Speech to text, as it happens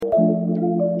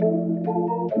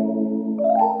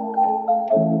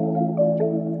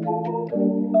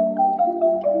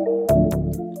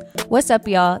What's up,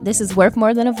 y'all? This is Worth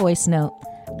More Than a Voice Note,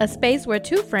 a space where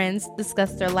two friends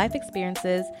discuss their life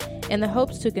experiences in the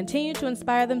hopes to continue to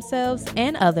inspire themselves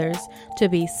and others to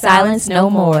be silenced no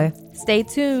more. Stay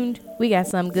tuned. We got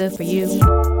something good for you.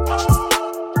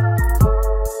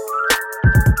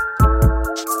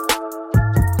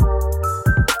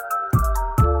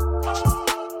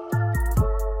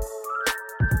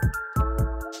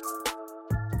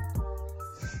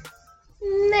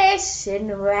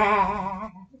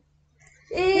 Nationwide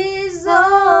is on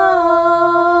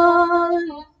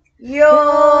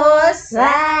your side.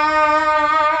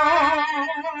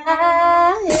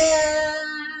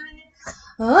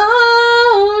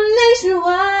 Oh,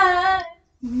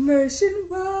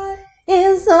 nationwide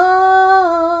is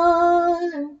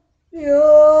on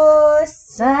your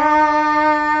side.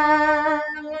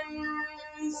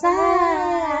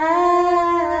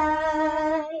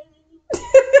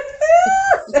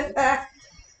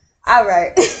 All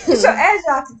right. So as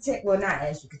y'all can tell, well, not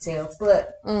as you can tell,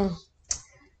 but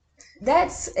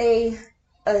that's a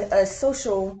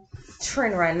social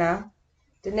trend right now,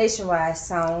 the nationwide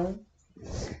song.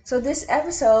 So this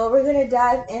episode, we're gonna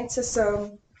dive into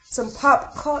some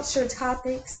pop culture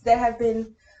topics that have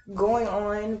been going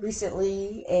on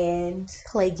recently and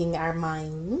plaguing our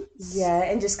minds. Yeah,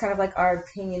 and just kind of like our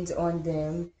opinions on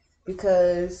them,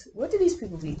 because what do these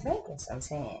people be thinking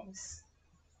sometimes?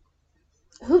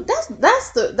 Who? That's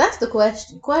the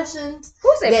question. Questions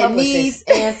that needs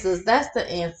answers. That's the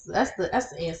answer. That's the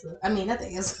answer. I mean, not the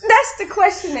answer. That's the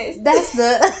question. That's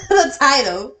the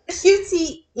title.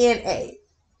 Qtna.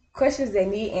 Questions that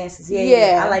need answers.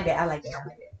 Yeah. I like that.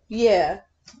 Yeah.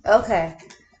 Okay.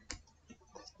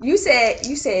 You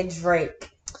said Drake.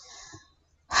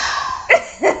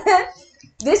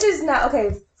 This is not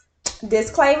okay.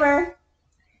 Disclaimer.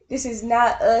 This is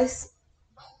not us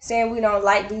saying we don't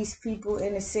like these people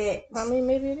in a sense. I mean,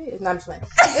 maybe it is. No, I'm just playing.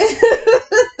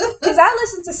 Because I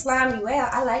listen to Slimy Well.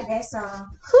 I like that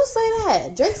song. Who say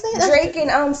that? Drake say that? Drake and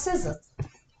SZA.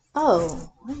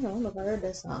 Oh, I don't know if I heard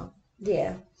that song.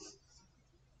 Yeah.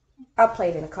 I'll play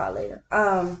it in the car later.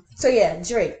 So yeah,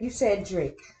 Drake. You said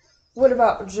Drake. What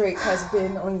about Drake has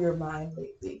been on your mind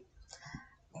lately?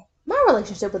 My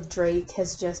relationship with Drake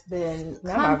has just been...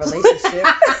 Not my relationship.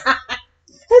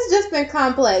 It's just been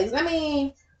complex. I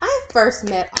mean, I first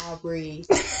met Aubrey.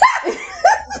 I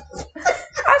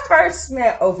first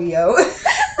met OVO.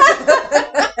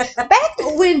 Back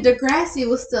when Degrassi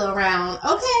was still around.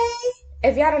 Okay.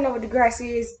 If y'all don't know what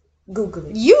Degrassi is, Google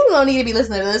it. You don't need to be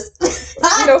listening to this.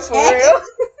 No, for real.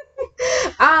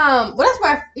 Well, that's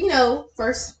where I,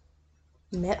 first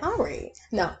met Aubrey.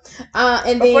 No.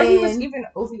 And before then he was even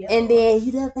OVO. And then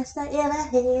you the best I ever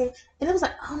had. And it was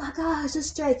like, oh my gosh,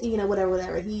 this Drake,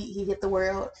 whatever. He hit the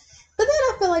world. But then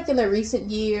I feel like in the recent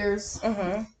years,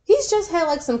 he's just had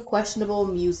like some questionable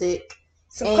music.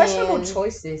 Some questionable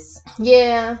choices.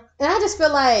 Yeah. And I just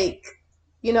feel like,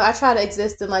 I try to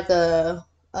exist in like a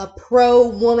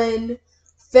pro-woman,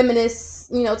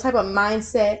 feminist, type of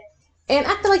mindset. And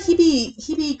I feel like he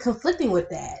be conflicting with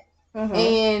that.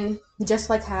 And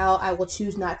just like how I will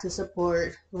choose not to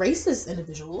support racist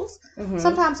individuals,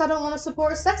 sometimes I don't want to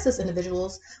support sexist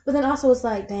individuals. But then also it's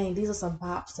like, dang, these are some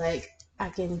pops. Like, I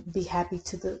can be happy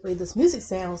to the way this music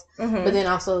sounds. But then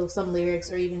also some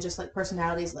lyrics or even just like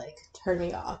personalities like turn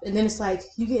me off. And then it's like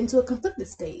you get into a conflicted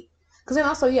state. Because then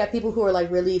also you have people who are like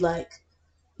really like,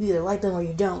 you either like them or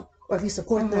you don't. Or if you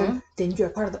support them, then you're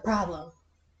a part of the problem.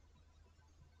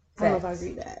 I don't know if I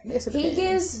agree with that. He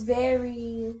gives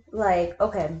very, like,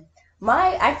 okay.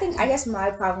 I guess my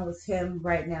problem with him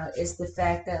right now is the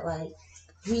fact that, like,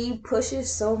 he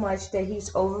pushes so much that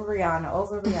he's over Rihanna.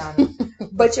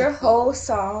 But your whole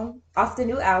song off the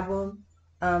new album,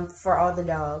 For All the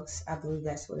Dogs, I believe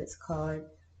that's what it's called.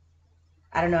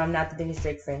 I don't know, I'm not the biggest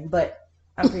Drake fan, but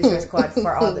I'm pretty sure it's called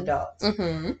For All the Dogs.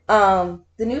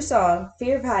 The new song,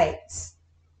 Fear of Heights,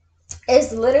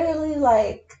 is literally,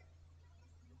 like,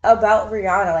 about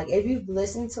Rihanna. Like, if you've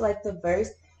listened to like the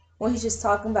verse when he's just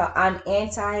talking about I'm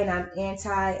anti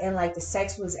and like the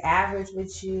sex was average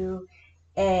with you,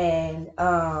 and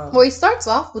well, he starts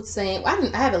off with saying, I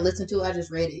haven't listened to it, I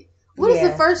just read it. What is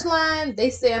the first line?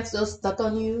 They say I'm still stuck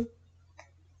on you.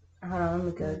 Hold on, let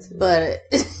me go to but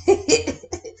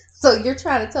so you're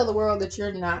trying to tell the world that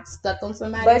you're not stuck on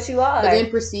somebody, but you are, but then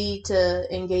proceed to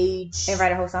engage and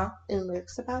write a whole song in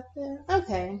lyrics about that.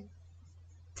 Okay.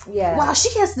 Yeah. Wow,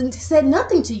 she hasn't said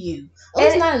nothing to you. Oh,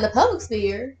 it's not in the public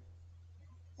sphere.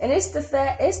 And it's the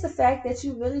fact that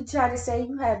you really try to say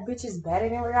you have bitches better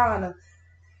than Rihanna.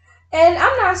 And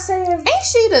I'm not saying... Ain't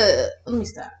she the... Let me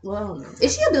stop. Well, I don't know.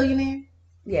 Is she a billionaire?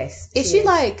 Yes. Is she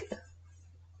like...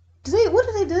 What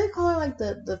do they call her like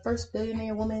the first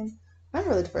billionaire woman? Not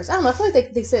really the first. I don't know. I feel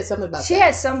like they said something about she that.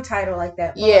 had some title like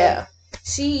that. But Yeah. like,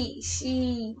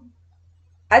 she.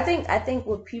 I think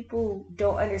what people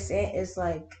don't understand is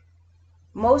like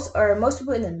most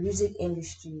people in the music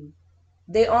industry,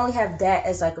 they only have that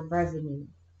as like a revenue.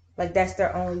 Like that's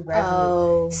their only revenue.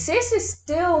 Oh. Sis is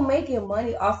still making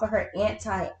money off of her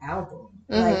Anti album.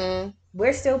 Like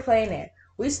we're still playing it.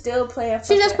 We still playing.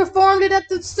 She just performed it at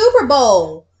the Super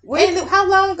Bowl. And how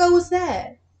long ago was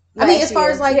that? I mean, as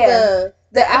far as like the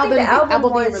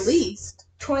album being released.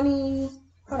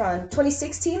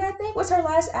 2016 I think was her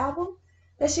last album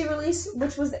that she released,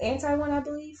 which was the Anti one, I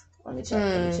believe. Let me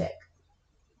check.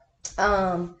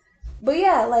 But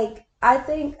yeah, like I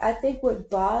think what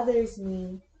bothers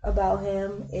me about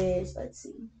him is, let's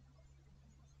see.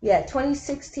 Yeah,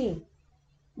 2016.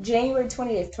 January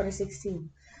 20th, 2016.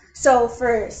 So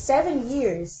for 7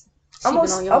 years,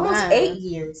 almost 8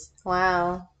 years.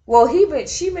 Wow. Well,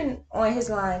 she been on his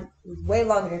line way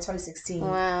longer than 2016.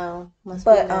 Wow. Must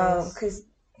but be nice. Cause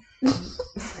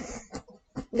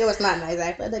no, it's not nice.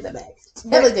 Actually, I take that back.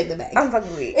 Definitely take that back. I'm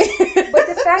fucking weak. But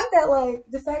the fact that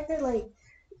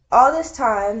all this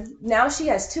time now she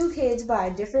has 2 kids by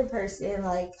a different person.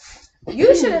 Like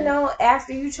you should have known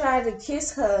after you tried to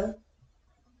kiss her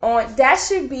on that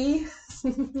should be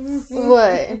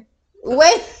what?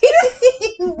 Wait,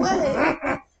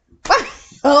 what?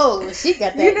 Oh, she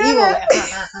got that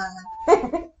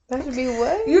evil. That should be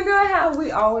what? You know how we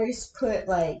always put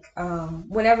like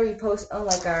whenever we post on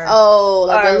like our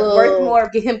like our a little worth more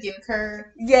get him getting curved.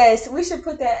 Yes, we should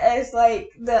put that as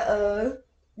like the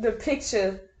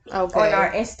picture on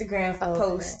our Instagram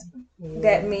post. Yeah.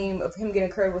 That meme of him getting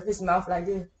curved with his mouth like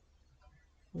this.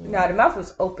 No, the mouth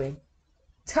was open.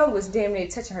 Tongue was damn near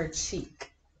touching her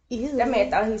cheek. Ew. That man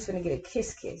thought he was gonna get a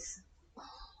kiss.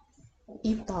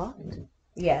 You thought?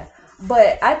 Yeah,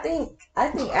 but I think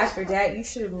after that you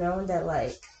should have known that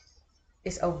like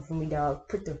it's over for me,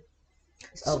 dog.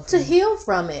 It's over to heal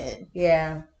from it.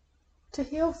 Yeah, to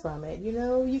heal from it. You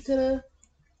know, you could have.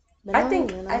 I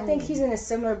think he's in a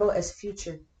similar boat as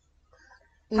Future.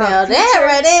 Now that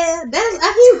right there,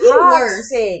 he's worse.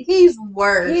 He's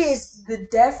worse. He is the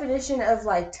definition of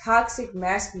like toxic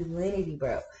masculinity,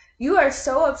 bro. You are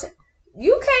so upset.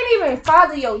 You can't even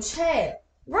father your child.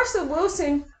 Russell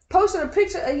Wilson posted a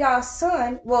picture of y'all's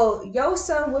son. Well, your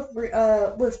son with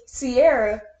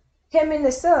Sierra, him and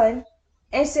the son,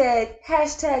 and said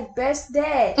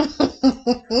 #BestDad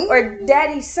or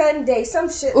Daddy Sunday, some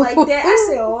shit like that. I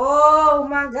said, oh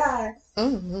my God.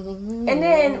 And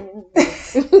then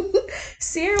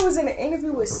Sierra was in an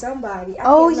interview with somebody.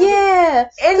 Yeah.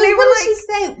 And they were like, she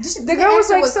say? The girl was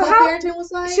like, so how co-parenting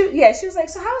was like? She was like,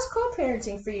 so how's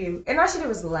co-parenting for you? And all she did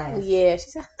was laugh. Yeah. She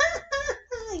said,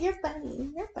 you're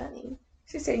funny.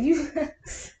 She said, you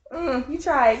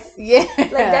tried. Yeah.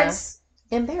 Like that's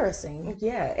embarrassing.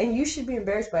 Yeah, and you should be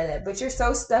embarrassed by that. But you're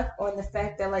so stuck on the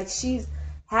fact that like she's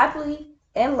happily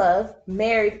in love,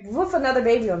 married, with another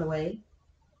baby on the way.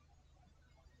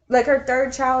 Like her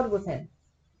 3rd child with him.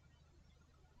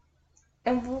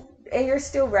 And you're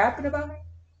still rapping about her?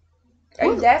 Are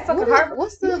you that fucking hard?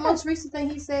 What's the most recent thing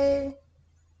he said?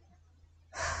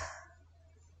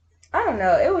 I don't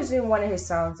know. It was in one of his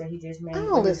songs that he just made. He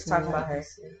was talking about her.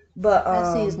 But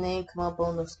I see his name come up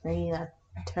on the screen. I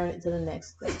turn it to the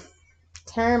next thing.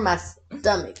 Turn my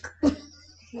stomach.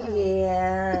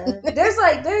 Yeah.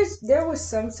 There was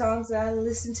some songs that I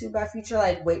listened to by Future,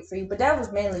 like Wait For You, but that was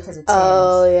mainly because of Tim's.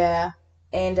 Oh yeah.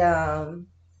 And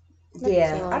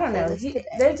yeah, I don't know.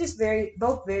 They're just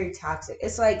both very toxic.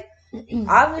 It's like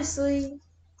obviously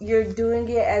you're doing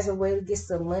it as a way to get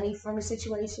some money from a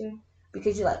situation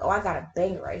because you're like, oh, I got a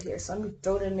banger right here, so let me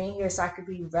throw them in here so I could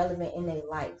be relevant in their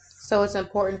life. So it's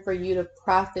important for you to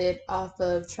profit off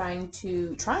of trying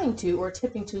to or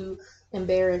attempting to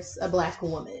embarrass a black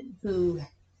woman who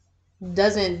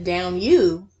doesn't down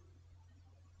you,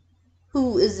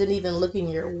 who isn't even looking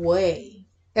your way,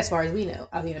 as far as we know.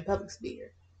 I mean, a public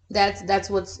speaker. That's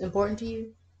what's important to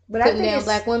you. But putting down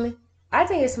black women. I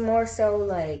think it's more so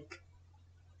like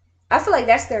I feel like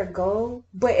that's their goal,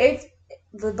 but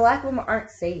the black women aren't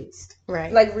phased,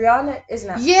 right? Like Rihanna is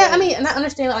not. Yeah, phased. I mean, and I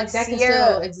understand like that can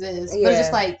still exist, but it's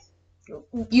just like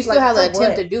you still have the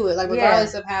attempt to do it, like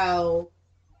regardless of how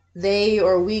they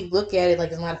or we look at it,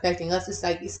 like it's not affecting us. It's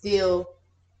like it's still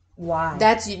why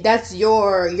that's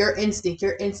your instinct.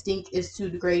 Your instinct is to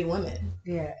degrade women.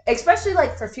 Yeah, especially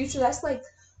like for Future, that's like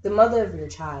the mother of your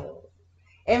child,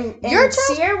 and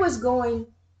Sierra was going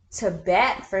to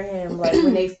bat for him like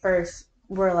when they first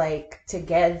were like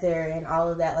together and all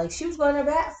of that. Like she was going to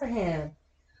bat for him,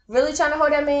 really trying to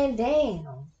hold that man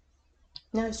down.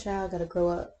 Now his child gotta grow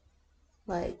up.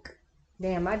 Like,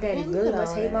 damn, my daddy man, really look at must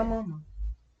all hate my that. mama.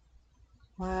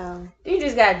 Wow. You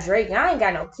just got Drake. I ain't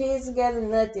got no kids together,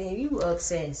 nothing. You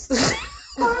obsessed.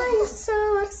 Why you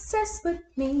so obsessed with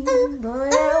me? Boy,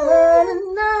 I wanna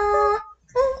know.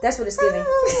 That's what it's giving.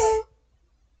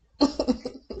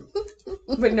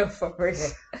 But no, for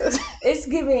real. It's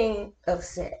giving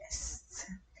obsessed.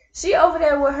 She over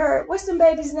there with her. What's them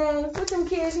babies' names? What them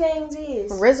kids' names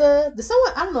is? RZA. Did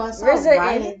someone? I don't know. I saw RZA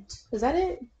Riot. and Is that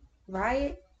it?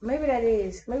 Riot. Maybe that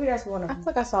is. Maybe that's one of I them.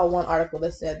 feel like I saw one article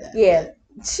that said that. Yeah.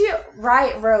 She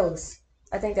Riot Rose.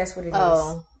 I think that's what it is.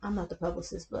 Oh, I'm not the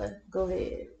publicist, but go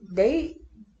ahead.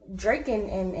 Drake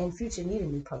and Future need a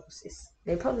new publicist.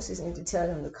 Their publicist need to tell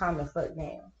them to calm the fuck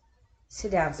down.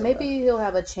 Sit down somewhere. Maybe he'll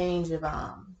have a change of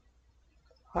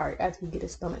heart after he get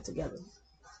his stomach together.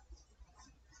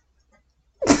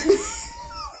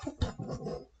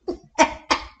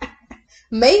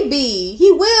 Maybe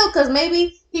he will, because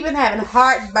maybe he been having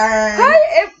heartburn.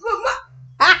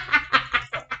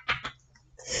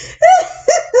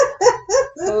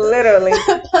 Literally.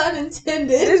 Pun intended.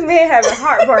 This man having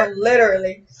heartburn,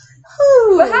 literally.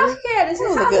 Ooh. But how he had this?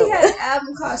 How he had one. an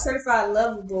album called Certified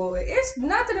Lover Boy? It's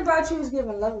nothing about you was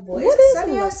giving Lover Boy. What It's is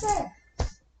sunny it? outside.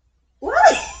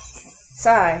 What?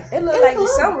 Sorry, it looked like the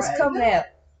sun was coming out.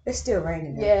 It's still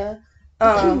raining. Yeah.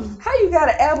 How you got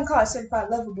an album called Certified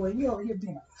Lover Boy? You over here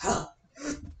being a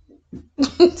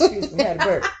excuse me, I had a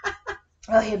burp.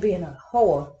 Out here being a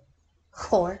whore.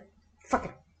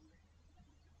 Fucking.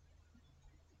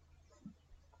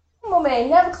 Come on, man.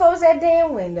 Never close that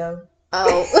damn window.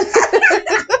 Oh.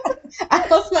 I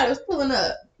thought somebody was pulling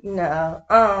up. No.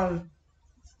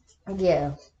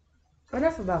 Yeah.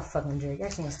 Enough about fucking Drake. I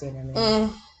can't stand that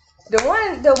man.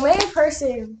 The main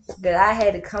person that I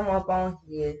had to come up on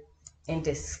here and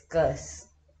discuss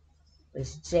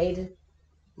was Jada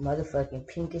motherfucking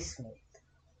Pinkett Smith.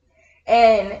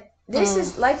 And this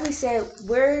is, like we said,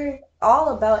 we're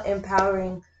all about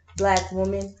empowering Black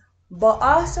women, but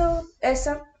also at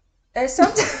some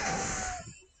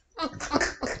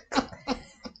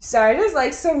sorry, there's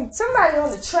like somebody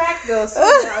on the tractor or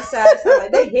something outside. It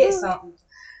like they hit something.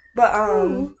 But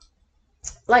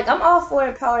like I'm all for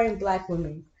empowering Black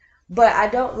women, but I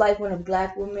don't like when a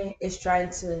Black woman is trying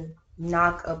to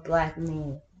knock a Black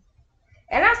man.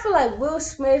 And I feel like Will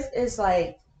Smith is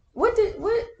like, what did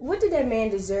that man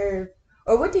deserve,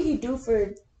 or what did he do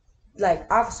for? Like,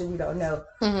 obviously we don't know,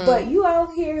 but you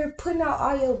out here putting out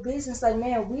all your business. Like,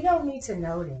 man, we don't need to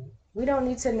know that. We don't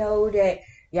need to know that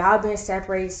y'all been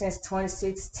separated since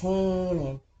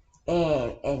 2016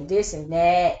 and this and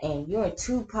that, and you and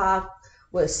Tupac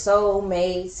were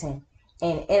soulmates and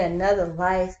in another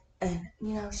life. And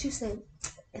you know, she said,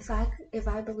 if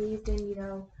I believed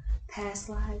in past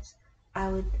lives, I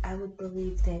would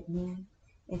believe that me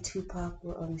and Tupac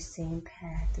were on the same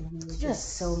path and we were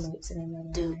just soulmates in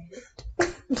another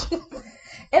life.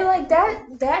 And like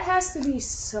that has to be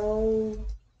so,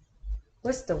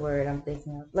 what's the word I'm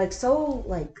thinking of? Like so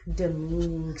like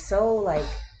demeaning, so like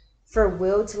for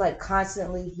Will to like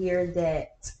constantly hear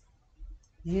that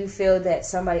you feel that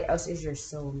somebody else is your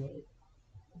soulmate,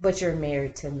 but you're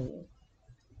married to me.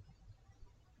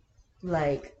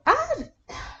 Like I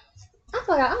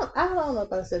feel like I don't know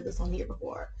if I said this on here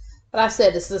before, but I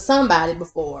said this to somebody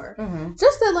before.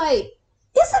 Just that, like,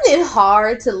 isn't it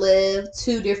hard to live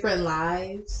two different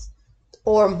lives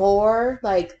or more,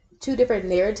 like two different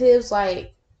narratives?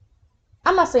 Like,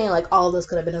 I'm not saying like all this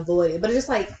could have been avoided, but it's just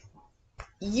like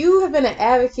you have been an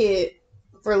advocate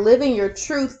for living your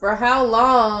truth for how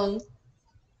long?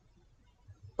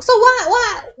 So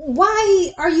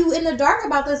why are you in the dark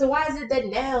about this, and why is it that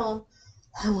now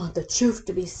I want the truth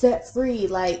to be set free?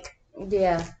 Like,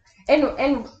 yeah,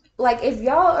 and like if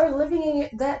y'all are living in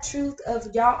that truth of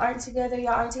y'all aren't together,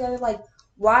 like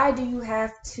why do you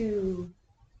have to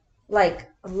like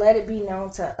let it be known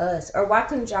to us? Or why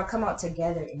couldn't y'all come out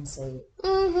together and say it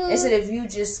instead of you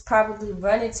just probably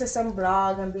running to some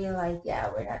blog and being like,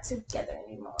 yeah, we're not together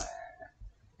anymore,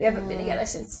 we haven't been together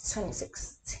since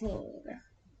 2016.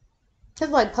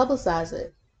 just like publicize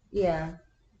it. Yeah.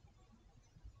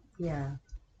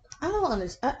 I don't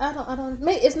understand. I don't.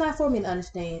 It's not for me to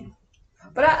understand.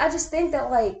 But I just think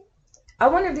that, like, I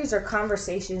wonder if these are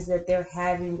conversations that they're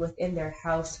having within their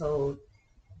household,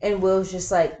 and Will's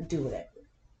just like, do whatever.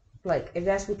 Like, if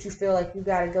that's what you feel like you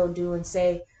gotta go do and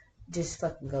say, just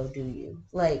fucking go do you.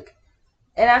 Like,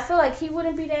 and I feel like he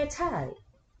wouldn't be that tired.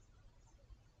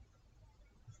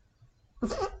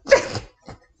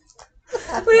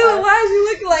 Why is you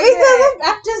looking like because that?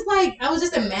 I'm just like, I was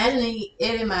just imagining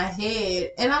it in my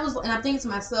head, and I'm thinking to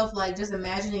myself, like, just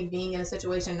imagining being in a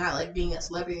situation, not like being a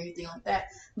celebrity or anything like that,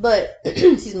 but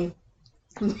excuse me,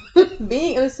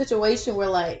 being in a situation where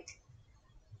like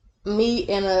me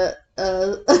and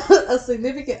a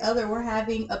significant other were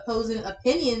having opposing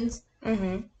opinions,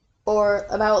 or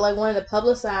about like wanting to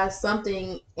publicize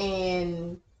something,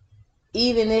 and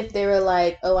even if they were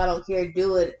like, oh, I don't care,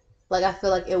 do it, like I feel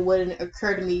like it wouldn't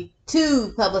occur to me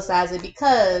to publicize it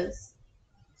because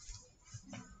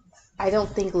I don't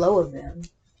think low of them.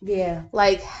 Yeah.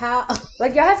 Like how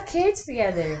Like y'all have kids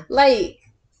together. Like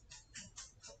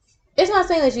it's not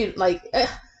saying that you like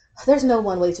there's no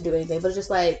one way to do anything, but it's just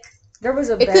like there was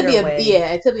a it better could be way.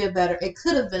 it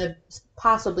could have been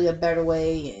possibly a better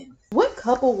way. And what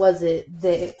couple was it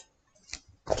that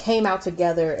came out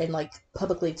together and like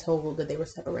publicly told that they were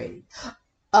separating?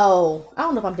 Oh, I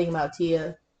don't know if I'm thinking about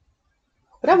Tia,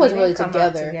 but that wasn't really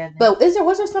together. But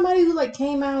was there somebody who like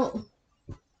came out?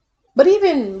 But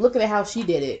even looking at how she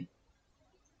did it,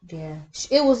 yeah,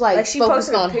 it was like she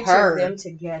focused posted on a picture her of them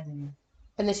together,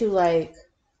 and then she was like,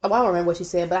 oh, I don't remember what she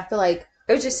said, but I feel like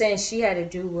it was just saying she had to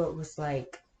do what was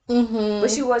like. Mm-hmm.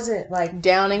 But she wasn't like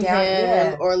downing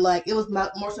him, or like it was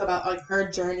more so about like her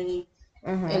journey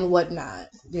and whatnot.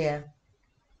 Yeah,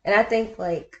 and I think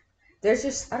like there's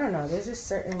just there's just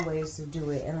certain ways to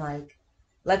do it, and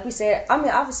like we said, I mean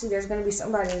obviously there's gonna be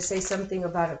somebody to say something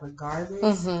about it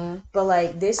regardless. But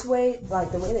like this way,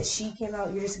 like the way that she came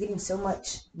out, you're just getting so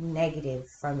much negative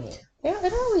from it. Yeah,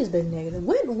 it's always been negative.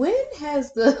 When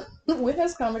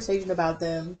has conversation about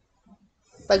them?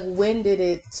 Like when did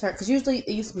it turn? Because usually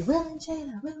it used to be Will and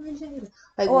Jada.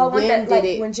 Like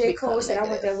when J. Cole said, "I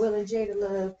want that Will and Jada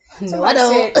love." No, I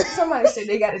don't. Somebody said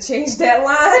they got to change that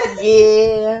line.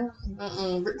 Yeah.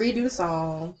 Redo the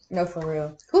song. No, for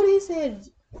real. Who did he say?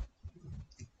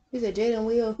 He said Jada and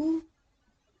Will. Who?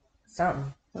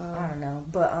 Something. I don't know,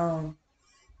 but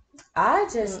I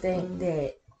just think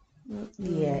that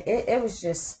it was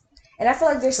just, and I feel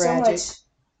like there's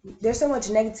so much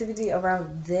negativity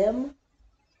around them.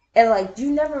 And, like,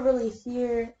 you never really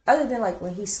hear, other than, like,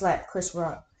 when he slapped Chris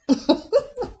Rock.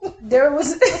 There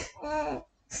was...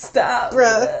 Stop.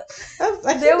 Bruh.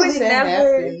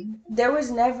 There was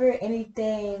never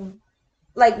anything...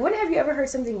 Like, when have you ever heard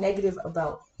something negative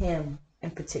about him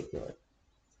in particular?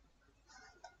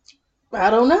 I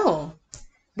don't know.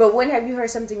 But when have you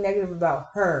heard something negative about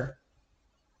her?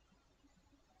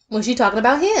 When she talking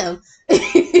about him.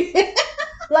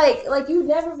 Like, you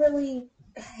never really...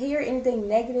 hear anything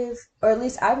negative, or at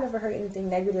least I've never heard anything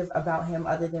negative about him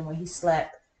other than when he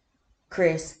slapped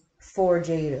Chris for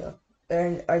Jada,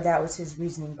 or that was his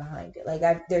reasoning behind it.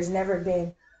 Like there's never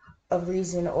been a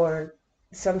reason or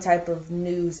some type of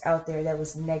news out there that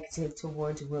was negative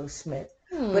towards Will Smith.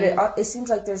 But it seems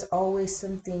like there's always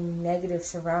something negative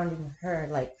surrounding her,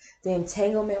 like the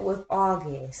entanglement with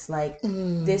August, like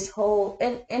this whole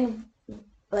and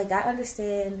like I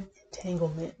understand.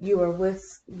 Entanglement. You were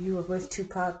with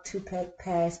Tupac. Tupac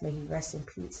passed. May he rest in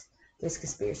peace. There's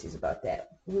conspiracies about that.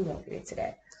 We won't get into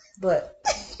that. But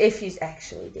if he's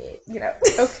actually dead,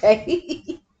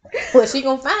 Okay. Well, she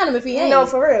gonna find him if he ain't. No,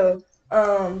 for real.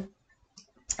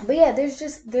 But yeah,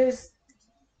 there's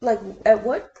like, at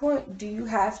what point do you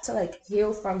have to like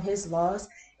heal from his loss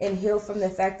and heal from the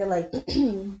fact that like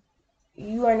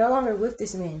you are no longer with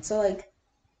this man? So like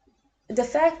the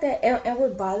fact that and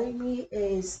what bothered me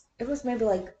is it was maybe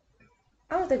like,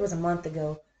 I don't think it was a month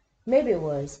ago, maybe it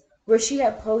was, where she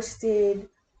had posted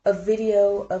a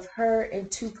video of her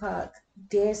and Tupac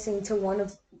dancing to one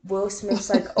of Will Smith's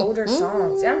like older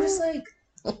songs. And I'm just like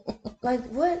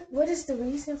what is the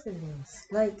reason for this?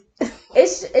 Like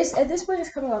it's at this point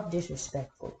it's coming off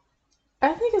disrespectful.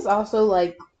 I think it's also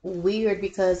like weird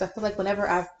because I feel like whenever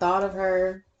I've thought of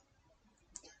her,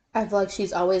 I feel like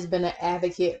she's always been an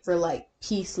advocate for like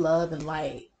peace, love, and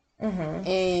light.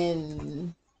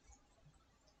 And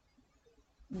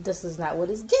this is not what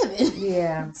is given.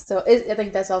 Yeah. So I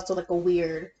think that's also like a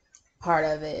weird part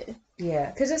of it.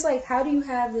 Yeah, because it's like, how do you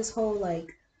have this whole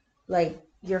like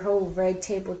your whole red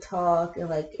table talk, and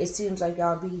like it seems like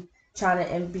y'all be trying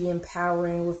to be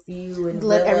empowering with you and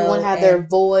let everyone have their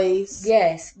voice.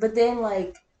 Yes, but then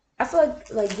like I feel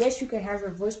like yes, you can have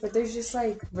your voice, but there's just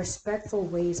like respectful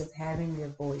ways of having your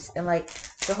voice, and like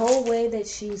the whole way that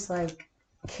she's like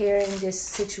carrying this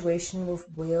situation with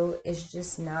Will is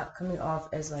just not coming off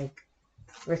as like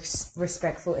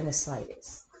respectful in the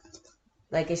slightest.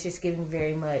 Like it's just giving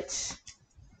very much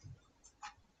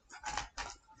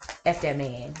F that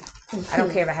man. I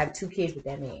don't care if I have 2 kids with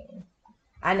that man.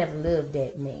 I never loved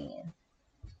that man.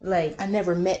 Like I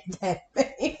never met that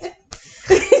man.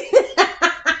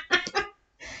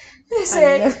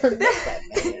 said never met that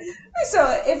man.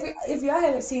 so if y'all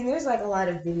haven't seen, there's like a lot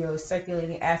of videos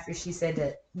circulating after she said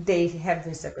that they have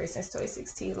been separated since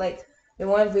 2016. Like the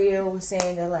one video was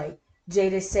saying that like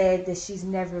Jada said that she's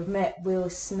never met Will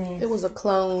Smith. It was a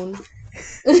clone.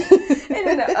 And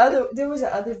then there was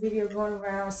another video going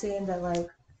around saying that like,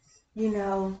 you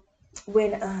know,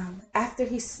 when after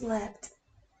he slept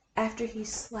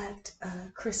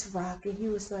Chris Rock, and he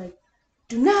was like,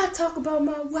 do not talk about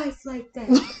my wife like that.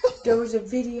 There was a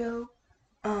video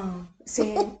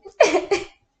saying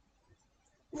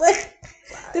like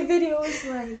the video was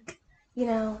like, you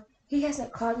know, he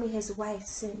hasn't called me his wife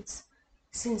since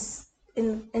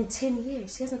in 10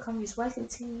 years. He hasn't called me his wife in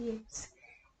 10 years.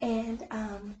 And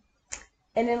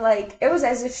then like it was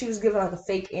as if she was giving like a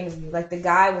fake interview. Like the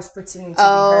guy was pretending to be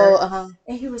her.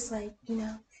 And he was like, you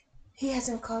know, he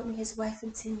hasn't called me his wife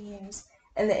in 10 years.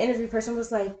 And the interview person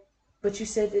was like, but you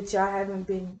said that y'all have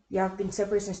been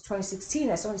separated since 2016.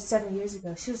 That's only 7 years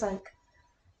ago. She was like,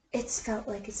 it's felt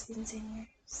like it's been 10 years.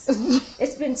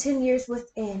 It's been 10 years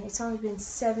within. It's only been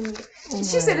 7 years. She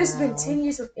said it's been 10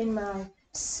 years within my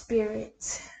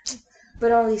spirit,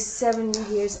 but only 7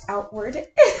 years outward.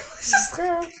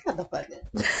 Girl, what the fuck?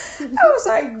 I was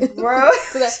like, bro.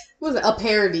 So that was a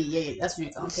parody. Yeah, that's what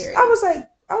you call parody. I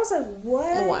was like,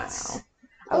 what? Wow.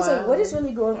 I was like, what is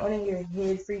really going on in your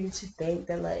head for you to think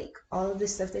that like all of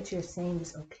this stuff that you're saying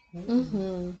is okay?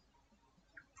 Mm-hmm.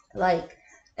 Like,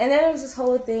 and then there was this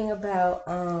whole thing about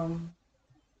I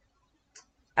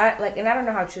don't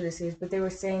know how true this is, but they were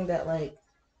saying that like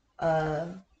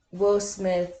Will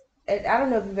Smith. I don't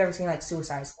know if you've ever seen like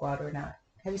Suicide Squad or not.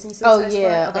 Have you seen Suicide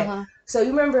Squad? Okay. So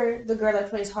you remember the girl that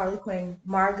plays Harley Quinn,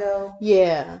 Margot?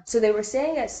 Yeah. So they were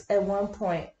saying at one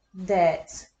point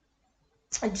that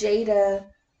Jada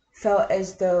felt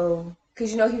as though,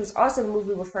 because you know he was also in the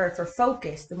movie with her for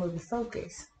Focus, the movie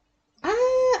Focus. I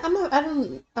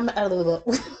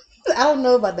don't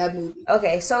know about that movie.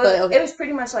 Okay, so it was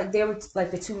pretty much like they were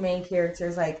like the two main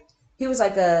characters. Like he was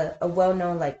like a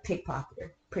well-known like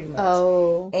pickpocketer, pretty much.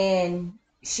 Oh. And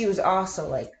she was also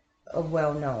like a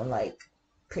well-known like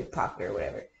pickpocketer or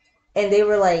whatever. And they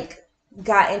were like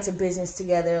got into business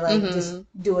together, like just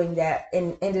doing that,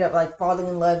 and ended up like falling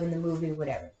in love in the movie,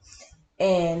 whatever.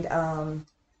 And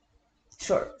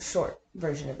short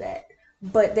version of that.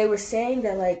 But they were saying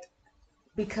that like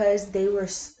because they were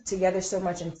together so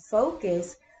much in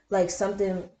Focus, like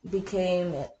something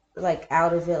became like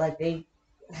out of it, like they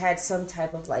had some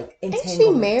type of like entanglement. Ain't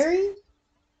she married?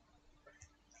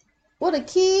 What, a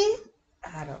kid?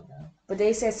 I don't know. But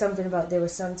they said something about there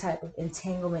was some type of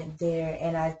entanglement there,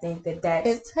 and I think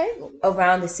that's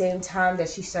around the same time that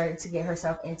she started to get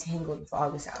herself entangled with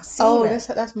August Alsina. Oh,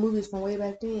 that's movies from way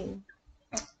back then.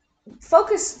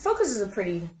 Focus is a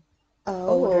pretty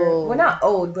older, well, not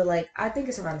old, but like I think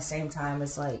it's around the same time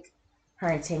as like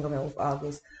her entanglement with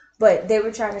August. But they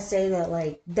were trying to say that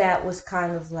like that was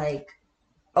kind of like,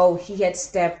 oh, he had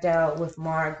stepped out with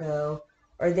Margot,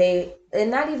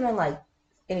 and not even like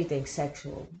anything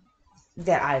sexual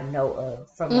that I know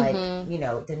of from like you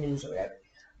know the news or whatever.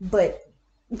 But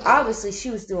obviously she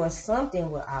was doing something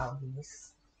with August.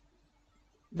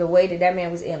 The way that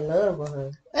man was in love with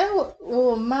her.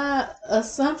 Well, my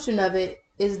assumption of it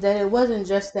is that it wasn't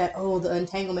just that, the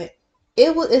entanglement.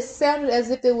 It sounded as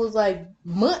if it was like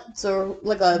months or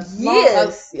like a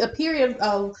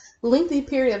lengthy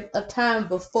period of time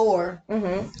before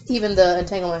even the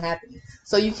entanglement happened.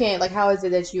 So you can't, like, how is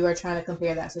it that you are trying to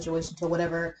compare that situation to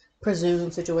whatever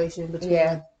presumed situation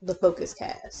between the Focus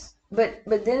cast? But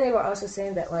then they were also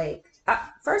saying that like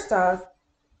first off.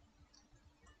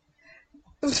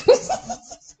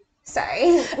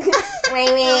 Sorry.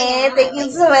 Swayman. Thank you,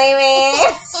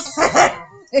 Swayman.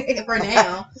 For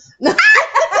now.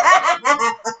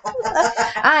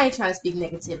 I ain't trying to speak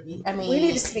negativity. I mean, we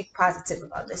need to speak positive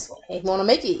about this one. If you want to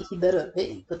make it, he better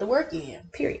put the work in.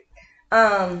 Period.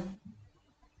 I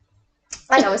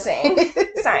know what I'm saying.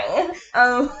 Sorry.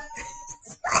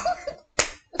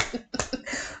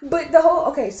 But the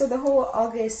whole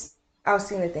August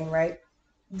Alsina thing, right?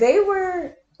 They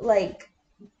were like,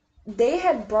 they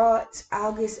had brought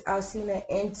August Alsina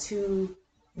into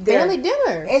their family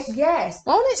dinner. Yes.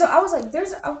 Won't it? So I was like,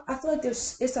 I feel like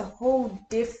it's a whole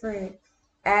different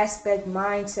aspect,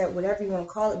 mindset, whatever you want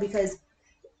to call it, because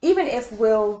even if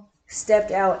Will stepped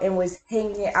out and was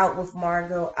hanging out with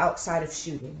Margot outside of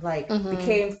shooting, like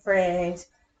became friends,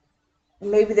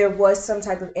 maybe there was some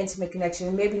type of intimate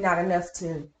connection, maybe not enough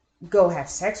to go have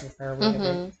sex with her or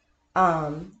whatever.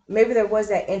 Maybe there was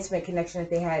that intimate connection that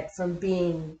they had from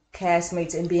being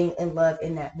castmates and being in love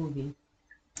in that movie.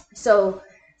 So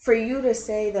for you to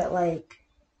say that like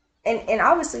and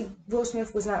obviously Will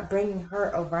Smith was not bringing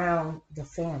her around the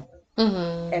family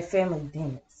at family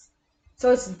dinners.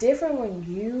 So it's different when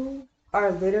you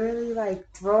are literally like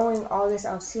throwing all this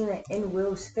Alcina in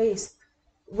Will's face,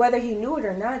 whether he knew it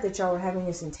or not that y'all were having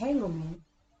this entanglement.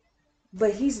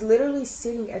 But he's literally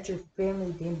sitting at your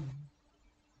family dinner.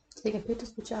 Taking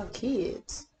pictures with y'all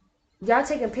kids. Y'all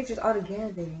taking pictures all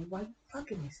together. Why you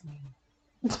fucking this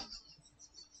man?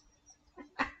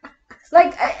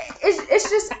 Like, it's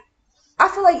just, I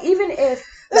feel like even if,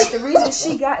 like, the reason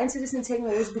she got into this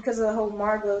entanglement was because of the whole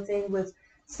Margot thing with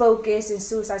Focus and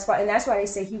Suicide Squad, and that's why they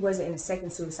say he wasn't in the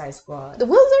second Suicide Squad.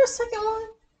 Was there a second one?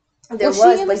 There was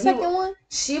she in the but second one?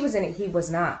 She was in it. He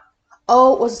was not.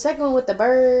 Oh, was the second one with the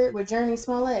bird with Journey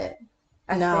Smollett?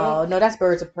 No, that's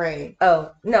Birds of Prey.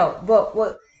 Oh no,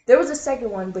 but there was a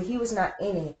second one, but he was not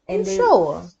in it. And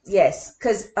sure? Yes,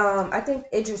 because I think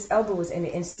Idris Elba was in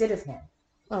it instead of him.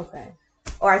 Okay.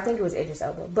 Or I think it was Idris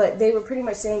Elba, but they were pretty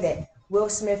much saying that Will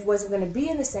Smith wasn't going to be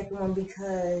in the second one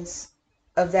because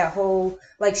of that whole,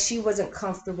 like, she wasn't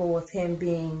comfortable with him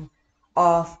being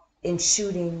off and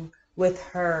shooting with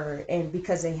her, and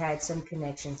because they had some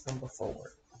connections from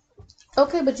before.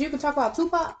 Okay, but you can talk about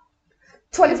Tupac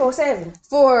 24/7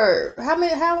 for how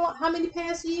many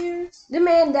past years? The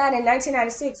man died in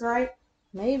 1996, right?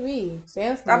 Maybe.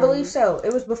 I believe so.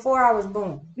 It was before I was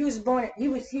born. He was born. I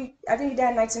think he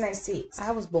died in 1996.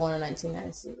 I was born in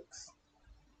 1996.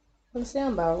 That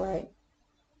sound about right.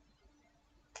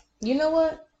 You know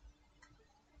what?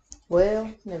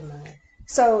 Well, never mind.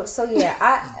 So yeah,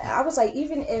 I was like,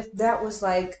 even if that was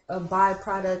like a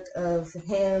byproduct of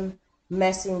him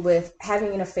messing with,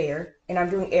 having an affair, and I'm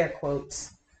doing air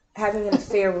quotes, having an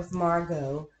affair with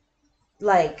Margot,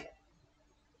 like,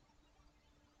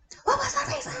 what was the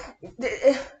reason?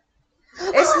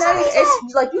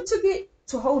 It's like you took it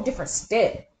to a whole different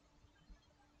step.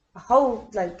 A whole,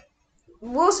 like,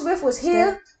 Will Smith was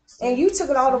here, and you took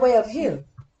it all the way up here.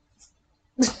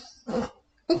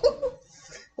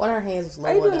 One of her hands was low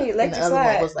and the other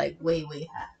one was like way, way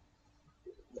high.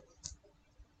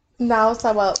 Now let's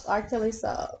talk about R. Kelly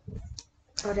song.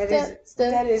 Oh, that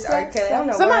is R. Kelly. I don't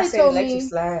know why I said electric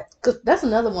slide. Cause that's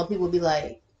another one people be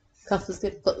like,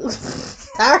 confiscate. What? What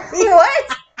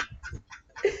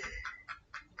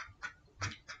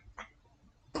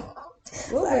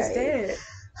was that?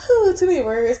 Too many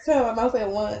words come out my mouth at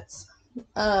once.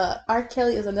 R.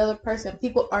 Kelly is another person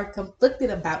people are conflicted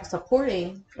about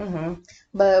supporting.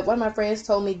 But one of my friends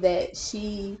told me that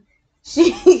she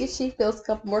feels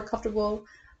more comfortable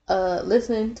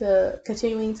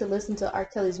continuing to listen to R.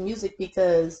 Kelly's music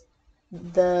because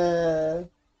the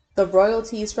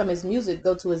royalties from his music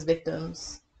go to his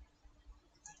victims.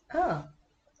 Oh,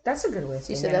 that's a good way.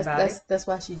 She said that's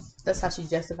how she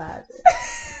justifies it.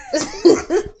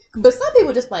 But some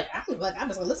people just I'm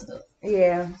just gonna listen to it.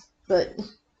 Yeah. But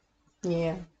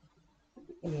yeah.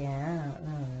 Yeah, I don't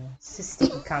know. It's a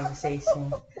sticky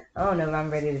conversation. I don't know if I'm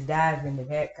ready to dive into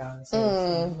that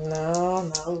conversation.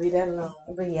 No, leave that alone.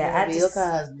 But yeah, Bill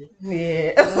Cosby.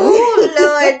 Yeah. Oh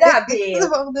Lord, not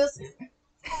Bill.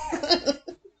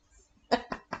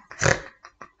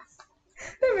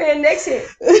 Man, next hit.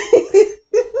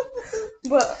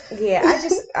 But yeah,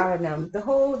 I don't know. The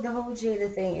whole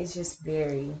Jada thing is just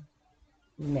very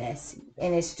messy,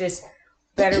 and it's just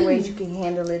better ways you can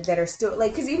handle it that are still,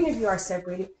 like, because even if you are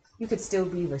separated, you could still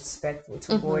be respectful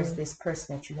towards this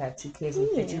person that you have 2 kids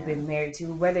with, that you've been married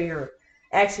to, whether you're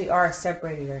actually are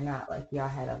separated or not. Like, y'all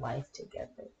had a life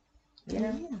together, you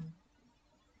know. Yeah.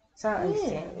 So I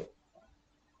understand it.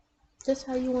 Just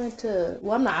how you went to.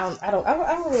 Well, I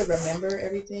don't really remember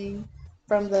everything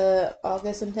from the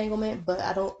August entanglement, but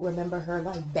I don't remember her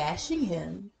like bashing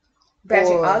him.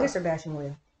 Bashing August or bashing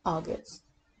Will? August.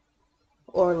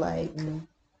 Or like,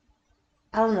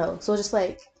 I don't know. So just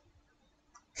like,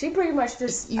 she pretty much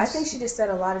just, I think she just said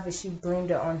a lot of it. She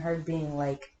blamed it on her being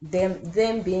like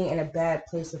them being in a bad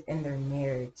place within their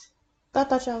marriage. I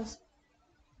thought y'all was.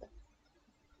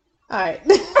 All right.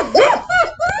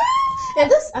 And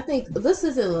I think this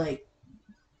isn't like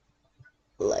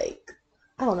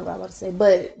I don't know what I'm about to say,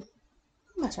 but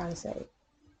what am I trying to say?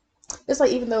 It's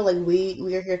like, even though like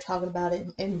we are here talking about it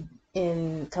and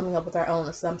coming up with our own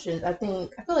assumptions, I feel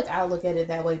like I look at it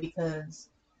that way because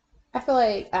I feel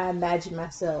like I imagine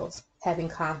myself having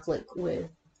conflict with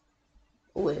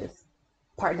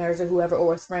partners or whoever,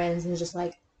 or with friends, and it's just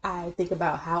like I think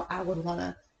about how I would want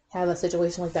to have a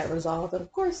situation like that resolved. And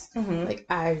of course, like,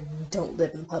 I don't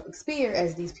live in the public sphere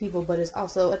as these people, but it's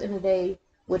also, at the end of the day,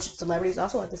 which celebrities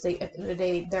also like to say, at the end of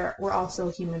the day, we're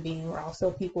also human beings. We're also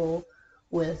people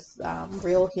with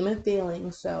real human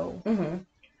feelings. So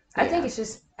I think it's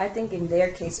just. I think in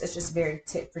their case, it's just very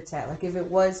tit for tat. Like if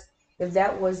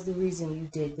that was the reason you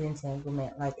did the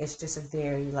entanglement, like it's just a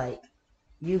very like,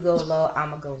 you go low,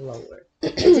 I'ma go lower.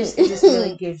 It just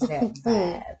really gives that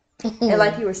vibe. And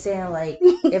like you were saying, like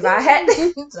if I had,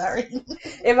 sorry,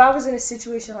 if I was in a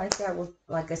situation like that with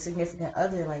like a significant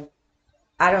other, like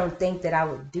I don't think that I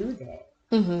would do that.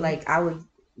 Like I would,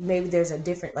 maybe there's a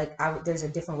different there's a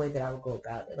different way that I would go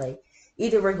about it. Like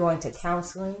either we're going to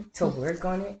counseling to work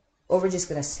on it, or we're just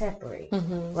gonna separate.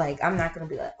 Like I'm not gonna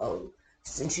be like, oh,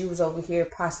 since you was over here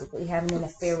possibly having an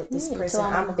affair with this person,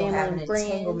 I'm gonna go have an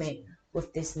entanglement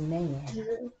with this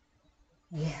man.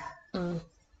 Yeah.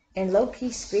 And low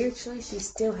key spiritually, she's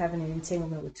still having an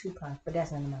entanglement with Tupac, but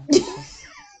that's none of my business.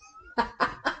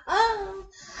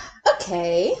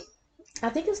 Okay. I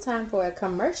think it's time for a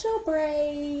commercial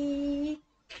break.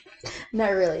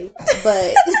 Not really,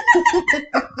 but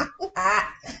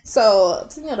so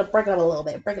to break it up a little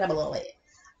bit.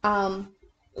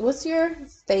 What's your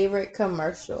favorite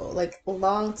commercial? Like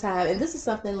long time, and this is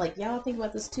something like y'all think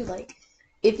about this too. Like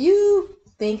if you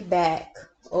think back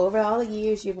over all the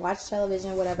years you've watched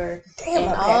television, whatever,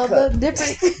 and all the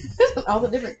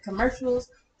different commercials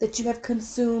that you have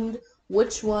consumed,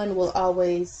 which one will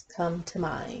always come to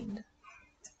mind?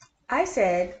 I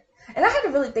said, and I had to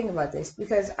really think about this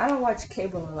because I don't watch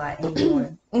cable a lot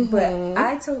anymore. But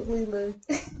I totally looked.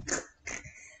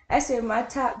 I said my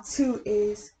top 2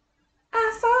 is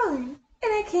I've fallen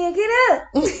and I can't get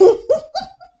up.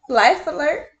 Life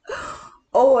alert.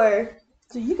 Or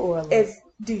do you or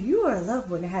a loved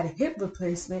one that had a hip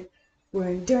replacement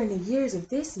where during the years of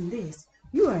this and this,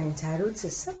 you are entitled to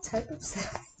some type of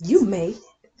settlement. You may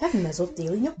have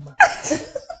mesothelioma.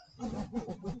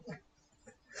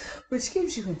 Which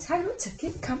gives you entitled to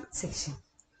get compensation.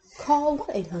 Call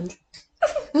 1-800.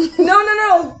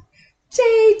 No.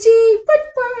 JG, what?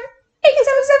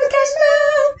 877 cash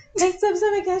now.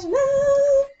 877 cash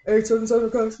now.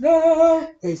 877 cash now.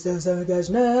 877 cash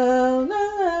now.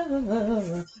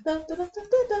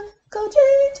 Call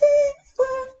JG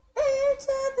for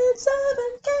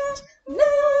 877 cash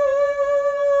now.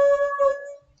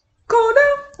 Call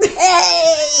now.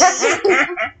 Hey.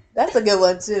 That's a good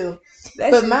one too.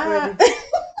 But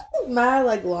my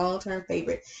like long term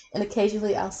favorite, and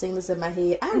occasionally I'll sing this in my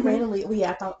head. I randomly,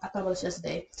 I thought about this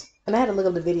yesterday, and I had to look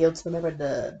up the video to remember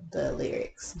the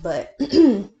lyrics. But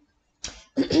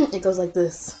it goes like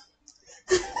this.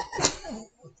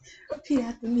 Repeat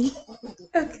after me.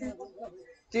 Okay.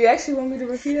 Do you actually want me to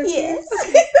repeat after you? Yes.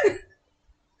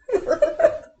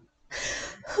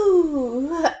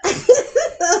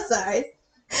 I'm sorry.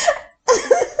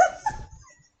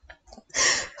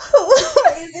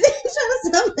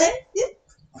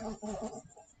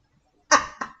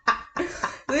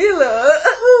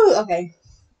 Okay.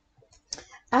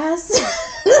 I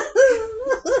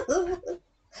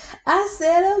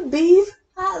said a beef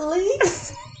hot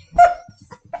links.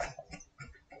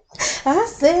 I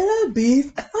said a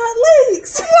beef hot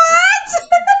links. What?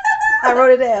 I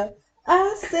wrote it down.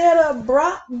 I said a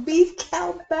brat beef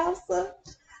kielbasa,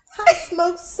 hot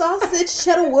smoked sausage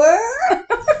cheddar word.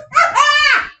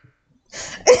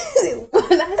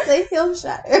 When I say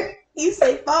Hillshire, you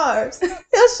say Farms.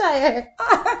 Hillshire.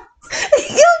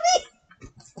 Kill me.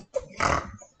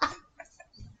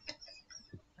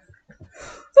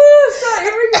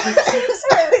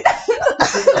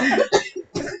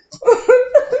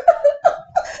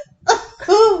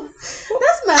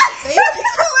 That's my favorite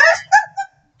commercial.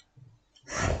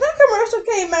 That commercial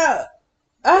came out.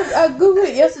 I googled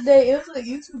it yesterday. It was a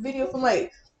YouTube video from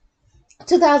like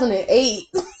 2008.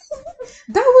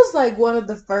 That was like one of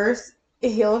the first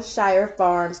Hillshire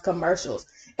Farms commercials,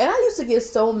 and I used to get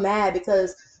so mad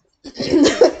because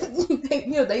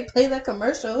they play that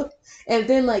commercial, and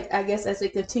then like I guess as they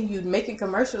continued making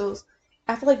commercials,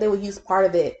 I feel like they would use part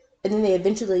of it, and then they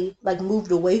eventually like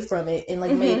moved away from it and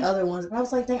like made other ones. But I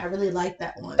was like, dang, I really like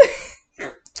that one.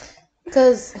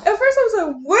 Because at first I was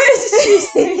like, what is she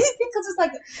saying? Because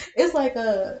it's like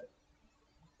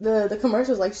the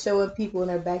commercials like showing people in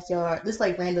their backyard, just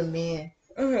like random men,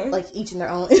 like each in their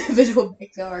own individual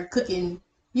backyard cooking,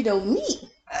 meat.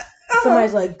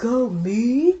 Somebody's like, go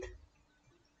meat.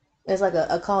 It's like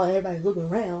a call and everybody's looking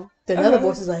around. Then another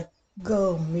voice is like,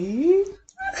 go meat.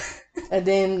 And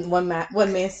then one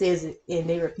man says it and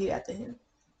they repeat after him.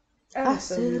 I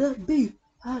said a beef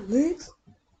hot links.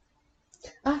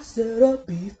 I said a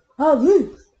beef hot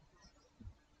links.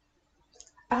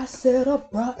 I said a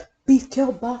brat beef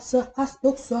kielbasa, hot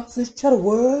smoked sausage cheddar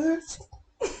words.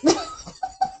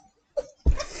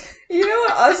 You know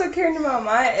what also came to my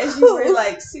mind as you were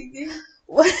like singing?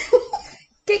 What?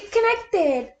 Get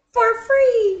connected. for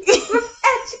free from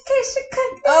Education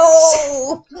Connection.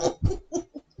 Oh,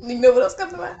 you know what else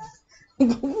comes to mind?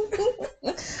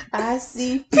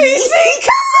 ICP. PC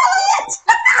College.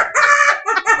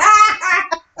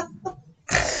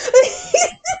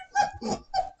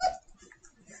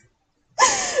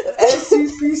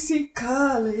 SCPC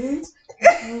College.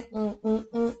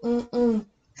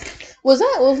 Was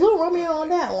Little Romeo on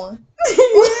that one?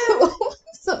 Yeah.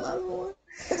 Some other one.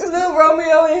 Little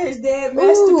Romeo and his dad,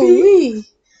 Master P. Ooh-wee.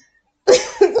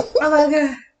 Oh my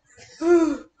god.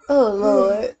 Oh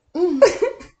Lord.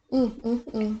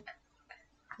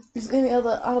 Is there any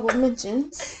other honorable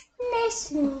mentions?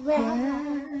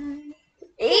 Nationwide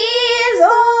is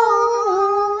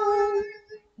on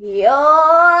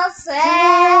your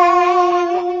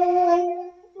side.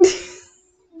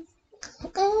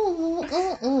 Ooh,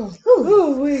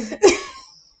 wait.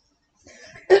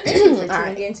 We're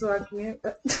tuning into our community.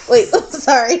 Wait,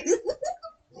 sorry.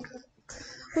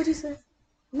 What'd you say?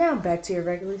 Now back to your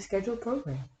regularly scheduled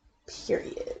program.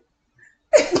 Period.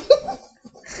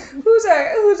 Who's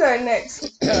our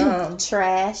next?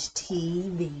 Trash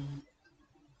TV.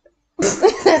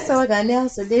 That's how I got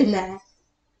announced, didn't I?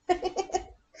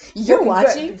 You're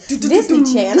watching Disney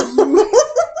Channel.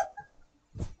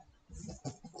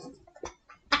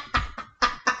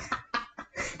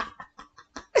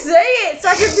 Say it so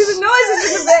I can do the noises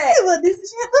in the back. What, Disney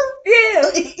Channel?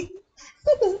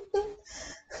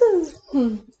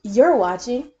 Yeah. You're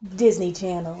watching Disney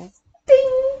Channel.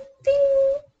 Ding,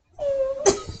 ding, ding.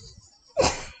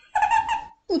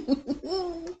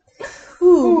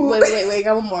 Ooh, wait,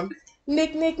 got one more.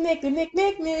 Nick.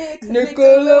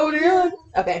 Nickelodeon.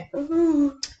 Okay.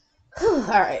 Ooh. All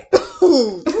right.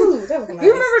 Ooh, that was nice.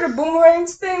 You remember the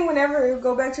Boomerangs thing whenever it would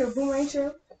go back to a Boomerang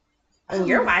show? And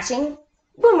you're watching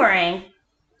Boomerang.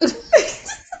 Who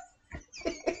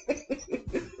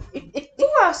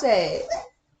else said? I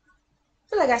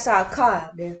feel like I saw a car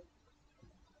out there.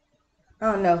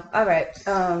 I don't know. All right.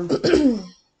 All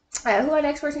right, who our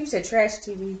next person? You said trash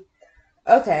TV.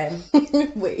 Okay.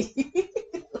 Wait.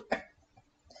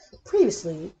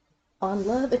 Previously on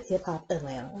Love and Hip Hop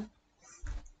Atlanta.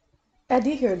 I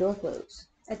did hear a door close.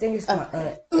 I think it's my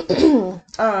aunt.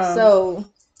 So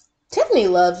Tiffany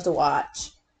loves to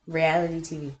watch reality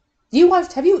TV. Do you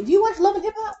watch Love and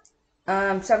Hip Hop?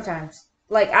 Sometimes.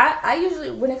 Like I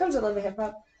usually, when it comes to Love and Hip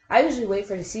Hop, I usually wait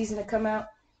for the season to come out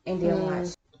and then watch.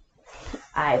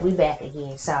 Alright, we back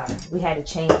again. Sorry. We had to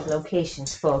change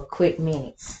locations for a quick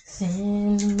minute.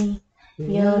 Send me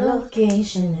your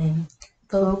location and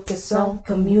focus on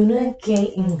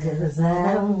communicating, cause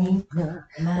I don't need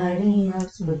nobody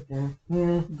else with them.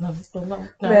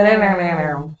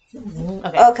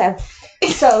 Okay.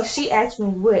 So she asked me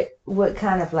what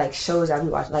kind of like shows I be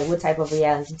watching, like what type of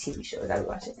reality TV shows I be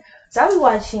watching. So I be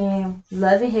watching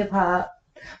Love and Hip Hop.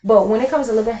 But when it comes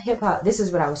to Love and Hip Hop, this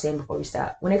is what I was saying before we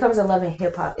stop. When it comes to Love and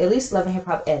Hip Hop, at least Love and Hip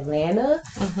Hop Atlanta,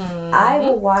 I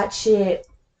will watch it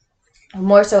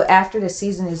more so after the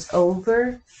season is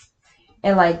over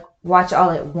and like watch all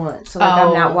at once. So like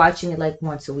I'm not watching it like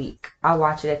once a week. I'll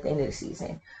watch it at the end of the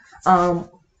season.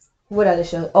 What other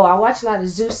show? Oh, I watch a lot of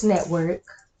Zeus Network.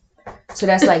 So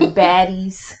that's like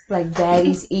Baddies East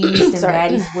and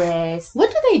Baddies West.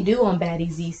 What do they do on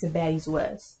Baddies East and Baddies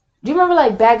West? Do you remember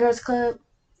like Bad Girls Club?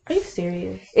 Are you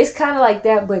serious? It's kind of like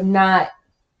that, but not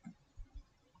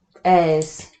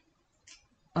as.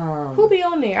 Who be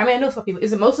on there? I mean, I know some people.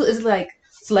 Is it like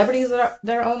celebrities that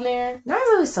are on there? Not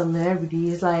really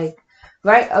celebrities, like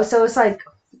right. Oh, so it's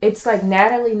like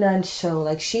Natalie Nunn's show.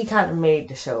 Like she kind of made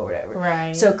the show or whatever.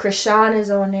 Right. So Krishan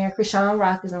is on there. Krishan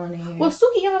Rock is on there. Well,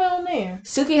 Sukihana on there.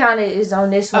 Sukihana is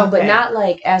on this one, but not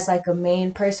like as like a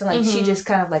main person. Like she just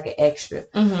kind of like an extra.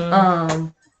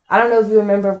 I don't know if you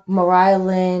remember Mariah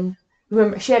Lynn.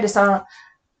 Remember she had the song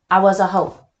 "I Was a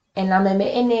Hoe" and I'm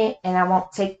admitting it and I won't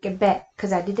take it back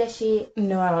because I did that shit.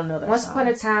 No, I don't know that. Once song. upon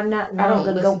a time, not I long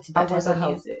don't ago, listen to that I was a hoe.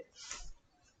 music.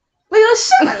 Well,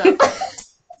 shut up.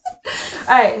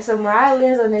 All right, so Mariah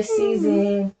Lynn's on this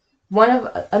season.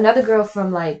 Another girl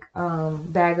from like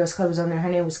Bad Girls Club is on there. Her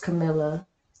name was Camilla.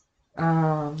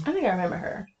 I think I remember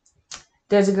her.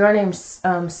 There's a girl named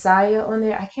Saya on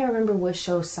there. I can't remember what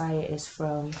show Saya is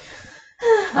from.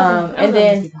 And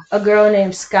then a girl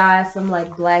named Sky from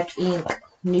like Black Ink,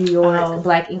 New York.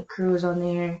 Black Ink Crew is on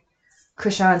there.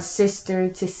 Krishan's sister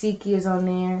Tasiki is on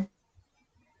there.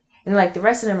 And like the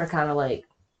rest of them are kind of like,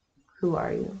 who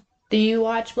are you? Do you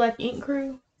watch Black Ink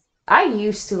Crew? I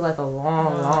used to like a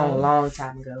long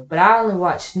time ago, but I only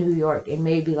watched New York and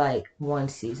maybe like one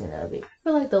season of it. I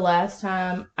feel like the last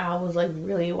time I was like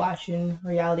really watching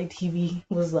reality TV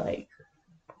was like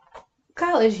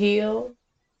College Hill.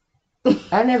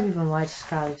 I never even watched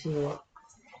College yet.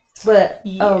 But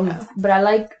Yeah. but I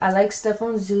like stuff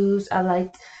on Zeus. I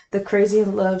liked the Crazy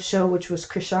in Love show, which was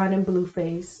Krishan and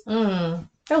Blueface.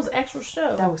 That was an actual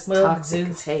show. That was toxic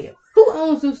as hell. Who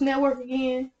owns Zeus Network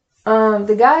again?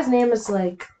 The guy's name is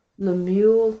like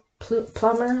Lemuel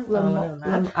Plummer. I don't know.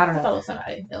 I don't I thought know. it was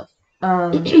somebody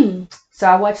else. So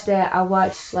I watched that. I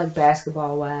watched like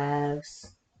Basketball Wives.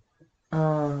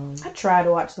 I tried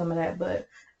to watch some of that, but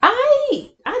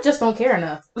I just don't care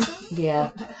enough. Yeah,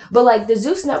 but like the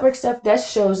Zeus Network stuff, that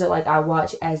shows that like I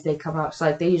watch as they come out. So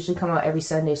like they usually come out every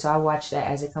Sunday, so I watch that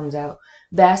as it comes out.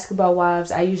 Basketball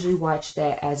Wives, I usually watch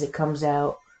that as it comes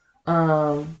out.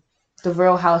 The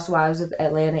Real Housewives of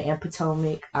Atlanta and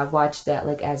Potomac, I watch that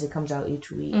like as it comes out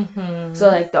each week. So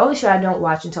like the only show I don't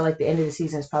watch until like the end of the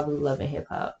season is probably Love and Hip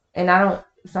Hop, and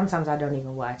sometimes I don't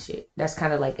even watch it. That's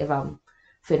kind of like if I'm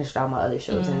finished all my other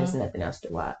shows and there's nothing else to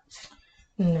watch.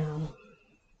 No.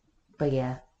 But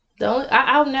yeah.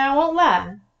 I now won't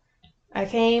lie. I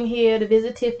came here to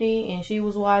visit Tiffany and she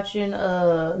was watching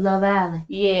Love Island.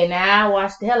 Yeah, now I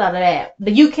watched the hell out of that.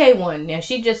 The UK one. Now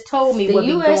she just told me what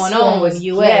was going on in the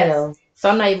US. Ghetto. So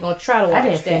I'm not even gonna try to watch I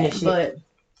didn't finish that. But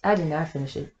I did not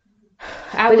finish it.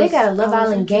 But they got a Love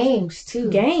Island games too.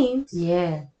 Games?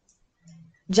 Yeah.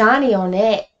 Johnny on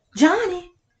that.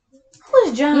 Johnny? Who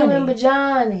is Johnny? You remember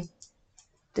Johnny?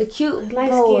 The cute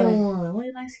light skin one. What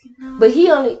light skin one? But he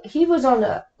was on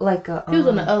the he was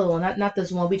on the other one, not this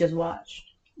one we just watched.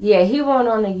 Yeah, he wasn't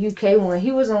on the UK one.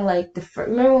 He was on like the first.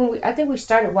 Remember when I think we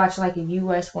started watching like a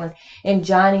US one, and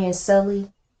Johnny and Sully.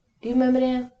 Do you remember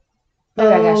them?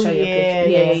 Maybe I gotta show you a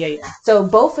picture. Yeah. So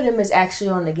both of them is actually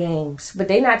on the games, but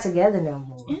they not together no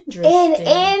more. Interesting.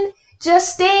 And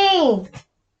Justine.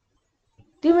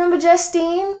 Do you remember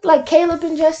Justine? Like Caleb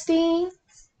and Justine?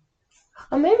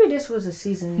 Or maybe this was a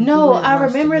season. No, I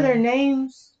remember their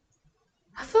names.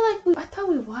 I feel like I thought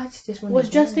we watched this one. Was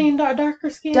Justine darker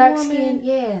skin? Dark skin,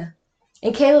 yeah.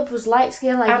 And Caleb was light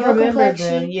skin, like your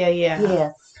complexion.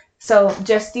 Yeah. So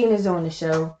Justine is on the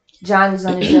show. Johnny's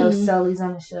on the show. Sully's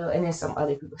on the show, and then some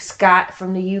other people. Scott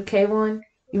from the UK one.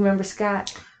 You remember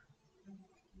Scott?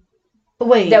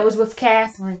 Wait, that was with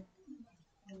Catherine.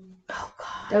 Oh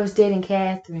God, that was dating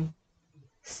Catherine.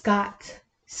 Scott.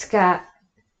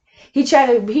 He tried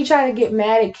to get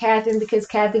mad at Catherine because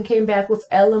Catherine came back with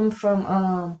Ellen from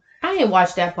I didn't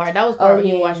watch that part. That was part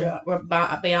you watched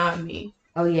beyond me.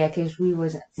 Oh yeah, because we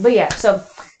wasn't. But yeah, so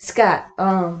Scott.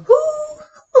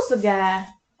 Who's the guy?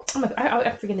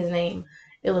 I forget his name.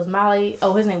 It was Molly.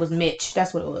 Oh, his name was Mitch.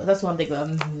 That's what it was. That's what I'm thinking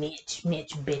of. Mitch,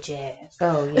 bitch ass.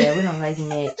 Oh yeah, we don't like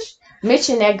Mitch. Mitch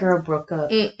and that girl broke up.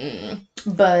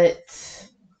 But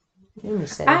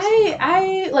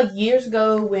I like years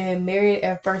ago when Married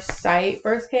at First Sight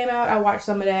first came out, I watched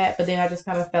some of that, but then I just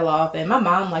kind of fell off. And my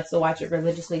mom likes to watch it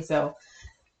religiously, so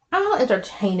I'll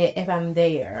entertain it if I'm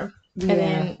there. Yeah. And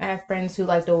then I have friends who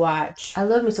like to watch. I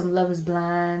love me some Love Is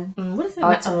Blind. What is it?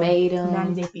 Ultimatum.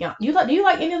 90 Day Fiancé. Do you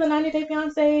like any of the 90 Day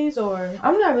Fiancés or?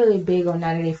 I'm not really big on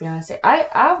 90 Day Fiancé.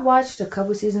 I watched a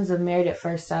couple seasons of Married at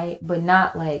First Sight, but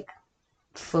not like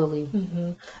fully.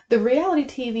 The reality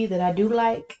TV that I do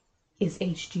like is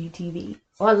HGTV.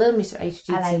 Oh, I love me some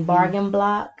HGTV. I like Bargain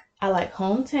Block. I like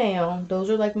Hometown. Those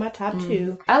are like my top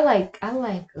two. I like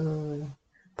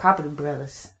Property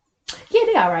Brothers. Yeah,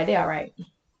 they all right.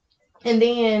 And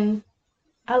then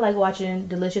I like watching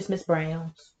Delicious Miss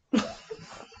Brown's.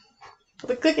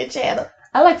 The cooking channel.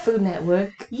 I like Food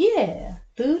Network. Yeah,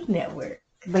 Food Network.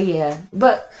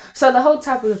 But so the whole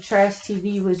topic of trash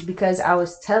TV was because I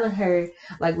was telling her,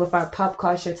 like with our pop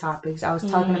culture topics, I was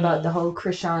talking about the whole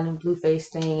Krishan and Blueface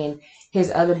thing and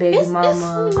his other baby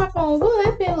mama.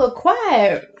 It's been a little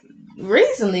quiet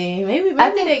recently. Maybe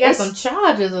I think they got some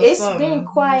charges or something. It's been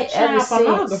quiet ever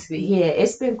since. Yeah,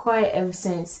 it's been quiet ever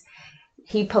since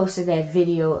he posted that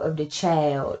video of the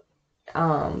child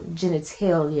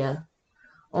genitalia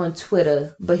on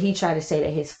Twitter, but he tried to say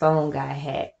that his phone got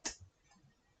hacked.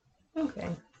 Okay.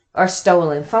 Or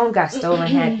stolen. Phone got stolen,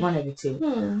 hacked, one of the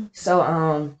two.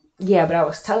 So, yeah, but I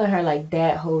was telling her, like,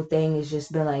 that whole thing has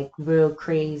just been, like, real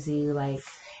crazy, like,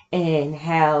 and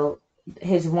how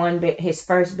his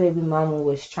first baby mama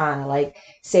was trying to, like,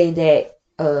 say that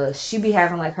she be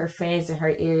having, like, her fans in her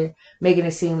ear, making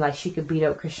it seem like she could beat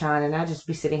up Krishan, and I just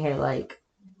be sitting here, like...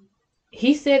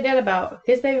 He said that about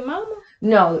his baby mama?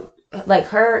 No, like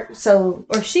her, so...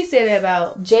 Or she said that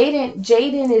about...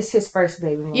 Jaden is his first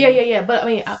baby mama. Yeah, but I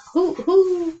mean,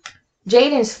 who...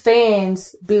 Jaden's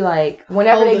fans be like,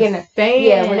 whenever they get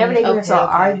into an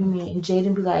argument, and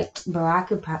Jaden be like, bro, I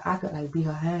could like beat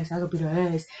her ass. I could beat her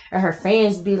ass. And her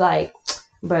fans be like,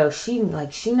 bro, she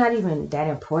not even that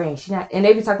important. And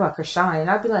they be talking about Krishan, and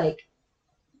I'd be like,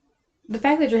 the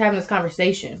fact that you're having this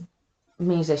conversation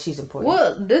means that she's important.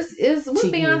 Well, this is what To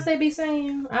Beyonce be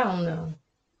saying. I don't know,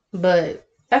 but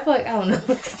I feel like I don't know.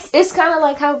 It's kind of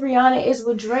like how Rihanna is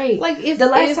with Drake. Like if the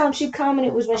last time she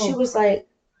commented was when she was like,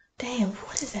 "Damn,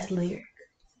 what is that lyric?"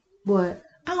 What?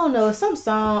 I don't know. It's some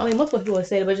song. I mean, multiple people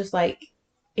say it, but just like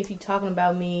if you're talking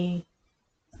about me,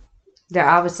 they're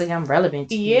obviously irrelevant.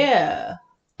 To you. Yeah.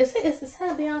 Is that a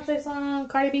Beyonce song?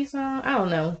 Cardi B song? I don't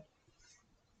know.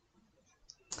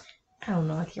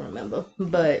 I can't remember.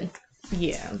 But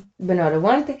yeah. But no, the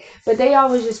one thing. But they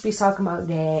always just be talking about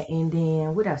that, and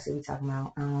then what else are we talking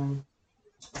about?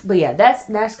 But yeah, that's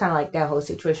kind of like that whole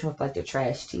situation with like the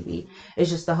trash TV.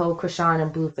 It's just the whole Krishan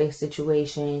and Blueface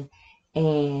situation,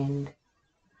 and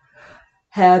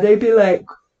how they be like,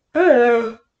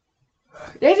 they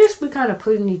just be kind of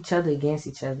putting each other against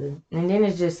each other, and then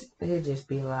it just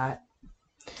be a lot.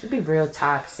 It'd be real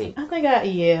toxic. I think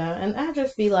and I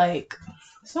just be like,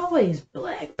 it's always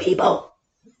black people.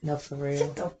 No, for real.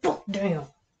 Sit the fuck down.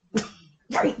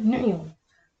 Right now.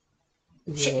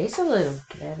 Yeah, it's a little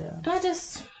better.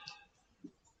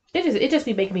 It just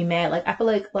be making me mad. Like I feel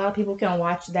like a lot of people can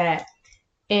watch that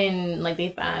and like they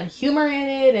find humor in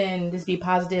it and just be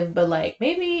positive, but like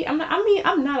maybe I'm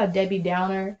not a Debbie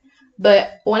Downer,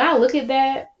 but when I look at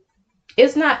that,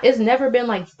 it's never been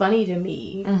like funny to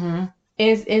me. Mm-hmm.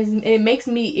 It makes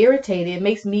me irritated. It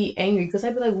makes me angry because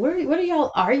I'd be like, what are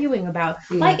y'all arguing about?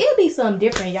 Yeah. Like it'd be something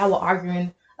different. Y'all were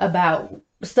arguing about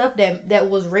stuff that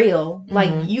was real.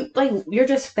 Mm-hmm. Like you're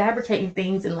just fabricating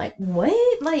things and like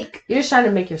what? Like you're just trying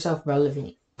to make yourself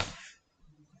relevant.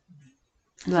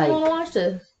 Like, I don't want to watch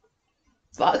this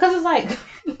because it's like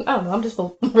I don't know. I'm just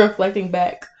reflecting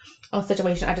back on a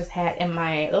situation I just had in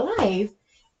my life,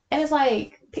 and it's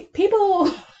like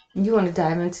people. You want to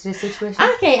dive into this situation?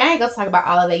 I ain't gonna talk about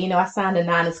all of it. You know, I signed a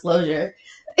non-disclosure.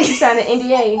 You signed an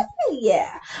NDA.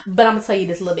 Yeah, but I'm gonna tell you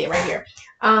this a little bit right here.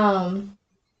 Where I'm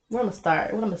gonna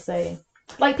start? What I'm gonna say?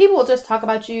 Like people will just talk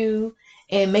about you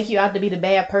and make you out to be the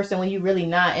bad person when you really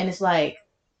not, and it's like.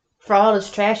 For all this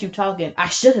trash you talking, I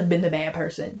should have been the bad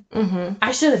person. Mm-hmm.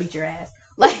 I should have beat your ass.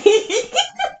 Like,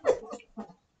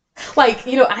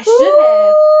 you know, I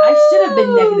should have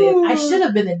been negative. I should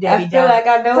have been the Debbie Downer. I feel like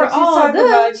I know what you're talking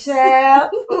about,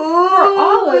 child. For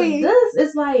all of this,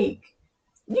 it's like,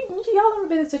 y'all ever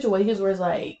been in situations where it's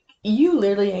like, you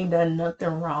literally ain't done nothing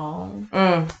wrong.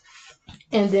 Mm.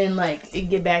 And then, like,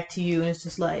 it get back to you, and it's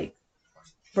just like,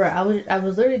 bro, I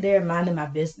was literally there minding my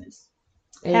business.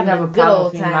 And you have a good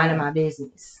old time minding my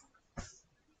business.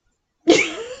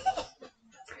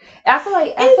 I feel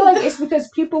like it's because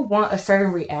people want a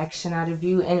certain reaction out of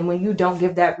you, and when you don't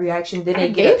give that reaction, then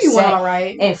they get upset you one all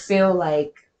right and feel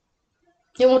like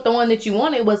it was the one that you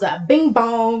wanted was a bing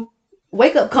bong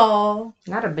wake up call.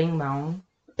 Not a bing bong.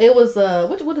 It was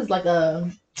what is like a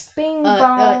bing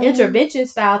bong intervention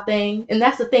style thing, and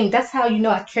that's the thing. That's how you know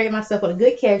I carried myself with a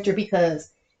good character because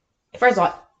first of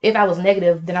all. If I was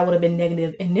negative, then I would have been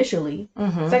negative initially.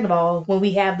 Mm-hmm. Second of all, when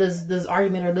we have this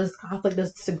argument or this conflict,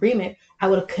 this disagreement, I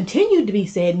would have continued to be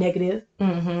said negative.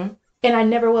 Mm-hmm. And I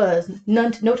never was.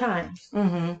 No times.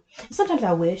 Mm-hmm. Sometimes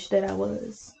I wish that I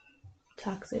was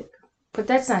toxic. But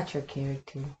that's not your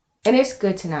character. And it's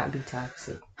good to not be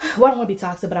toxic. Well, I don't want to be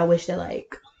toxic, but I wish that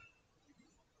like...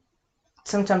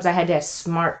 Sometimes I had that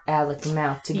smart aleck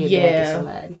mouth to get back at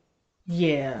somebody.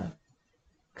 Yeah.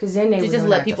 Because then they would just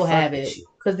let people have it.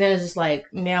 Because then it's just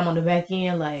like, now I'm on the back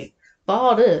end, like, for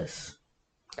all this.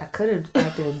 I could have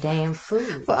acted a damn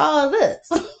fool. For all of this.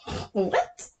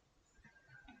 What?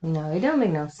 No, it don't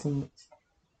make no sense.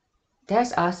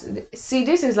 That's awesome. See,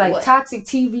 this is like what? Toxic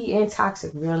TV and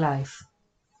toxic real life.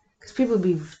 Because people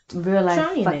be real life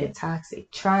trying fucking it.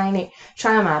 Toxic. Trying my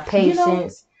patience. You know,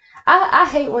 I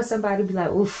hate when somebody be like,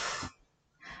 oof.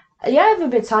 Y'all ever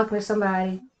been talking to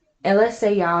somebody? And let's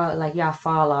say y'all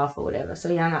fall off or whatever, so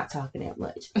y'all not talking that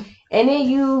much. And then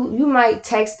you might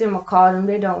text them or call them,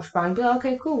 they don't respond. Be like,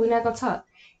 okay, cool, we're not gonna talk.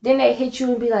 Then they hit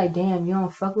you and be like, damn, you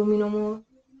don't fuck with me no more?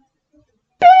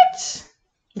 Bitch!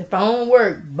 The phone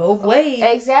work both ways.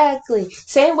 Exactly.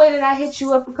 Same way that I hit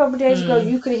you up a couple days ago,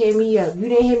 you could have hit me up. You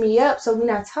didn't hit me up, so we're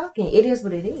not talking. It is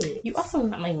what it is. You also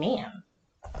not my man.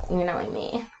 You're not my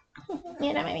man.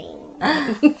 You're not my man.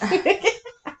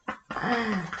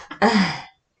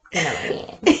 You know what I mean?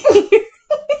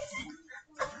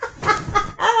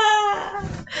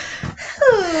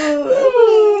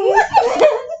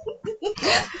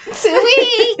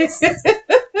 Sweet.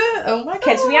 Oh my!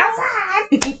 Catch me outside.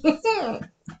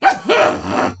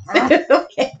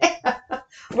 Okay.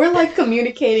 We're like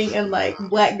communicating in like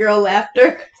black girl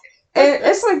laughter.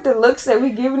 And just like the looks that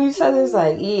we giving each other is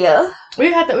like, yeah.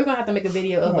 We're gonna have to make a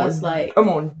video of us like I'm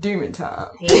on demon time.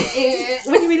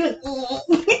 What you be doing?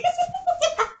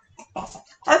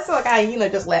 That's like I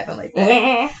just laughing like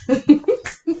that.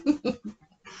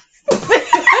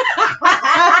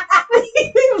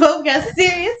 We both got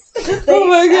serious. Oh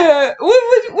my god!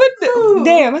 What the?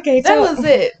 Damn. Okay, that was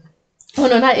it. Oh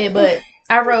no, not it. But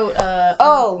I wrote.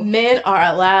 Men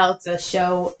are allowed to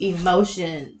show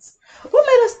emotions. What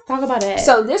made us talk about that?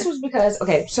 So this was because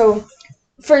so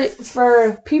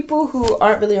for people who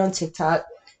aren't really on TikTok,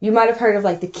 you might have heard of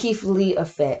like the Keith Lee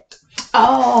effect.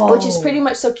 Oh, which is pretty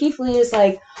much so. Keith Lee is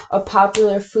like a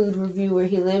popular food reviewer.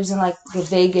 He lives in like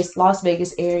the Las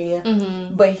Vegas area,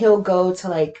 but he'll go to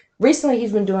like recently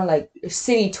he's been doing like a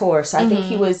city tour. So I think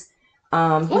he was he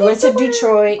went to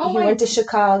Detroit. He went to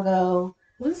Chicago.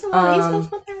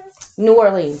 New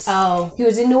Orleans. Oh, he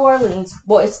was in New Orleans.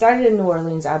 Well, it started in New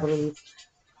Orleans, I believe.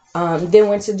 Then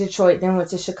went to Detroit. Then went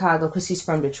to Chicago because he's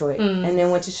from Detroit, and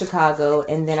then went to Chicago,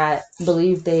 and then I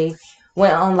believe they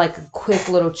went on like a quick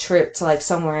little trip to like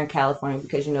somewhere in California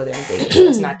because they're in Vegas, so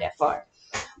it's not that far.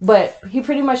 But he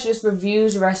pretty much just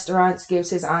reviews restaurants, gives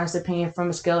his honest opinion from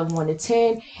a scale of 1 to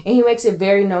 10, and he makes it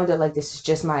very known that like this is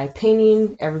just my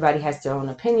opinion. Everybody has their own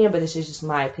opinion, but this is just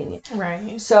my opinion.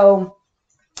 Right. So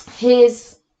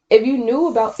if you know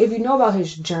about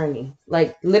his journey,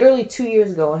 like literally 2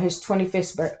 years ago on his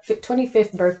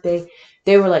 25th birthday,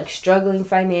 they were like struggling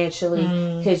financially.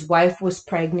 His wife was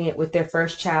pregnant with their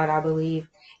first child, I believe.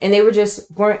 And they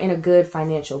weren't in a good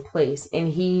financial place. And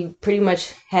he pretty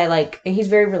much had and he's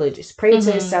very religious, prayed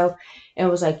to himself and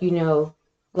was like,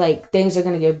 like things are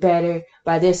going to get better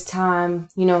by this time,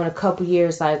 in a couple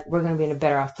years, like we're going to be in a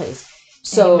better off place.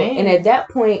 So, Amen. And at that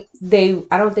point,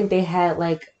 I don't think they had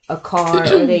like a car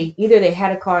or they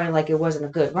had a car and like it wasn't a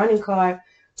good running car.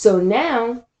 So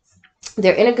now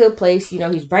they're in a good place.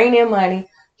 He's bringing in money.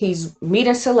 He's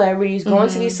meeting celebrities, going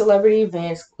to these celebrity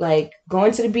events, like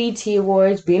going to the BET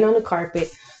Awards, being on the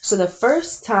carpet. So the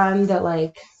first time that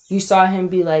like you saw him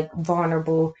be like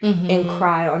vulnerable and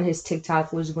cry on his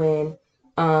TikTok was when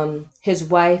his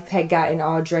wife had gotten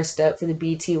all dressed up for the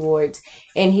BET Awards,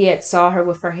 and he had saw her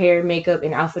with her hair, makeup,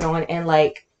 and outfit on, and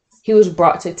like he was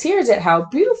brought to tears at how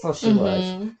beautiful she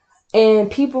was.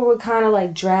 And people were kind of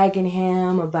like dragging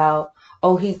him about,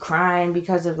 oh, he crying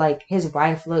because of like his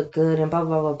wife looked good and blah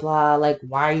blah blah blah. Like,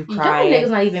 why are you crying? Y'all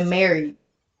niggas not even married.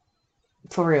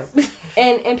 For real.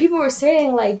 and people were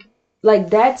saying like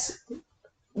that's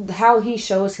how he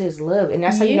shows his love, and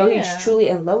that's how you know he's truly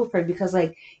in love with her, because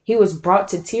like he was brought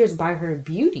to tears by her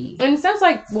beauty. And it sounds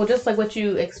like, well, just like what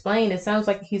you explained, it sounds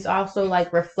like he's also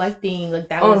like reflecting like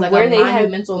that was like a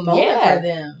monumental moment for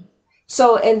them.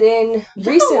 So, and then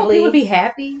recently, people be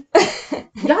happy.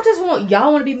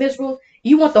 y'all want to be miserable.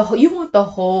 You want the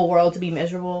whole world to be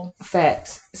miserable.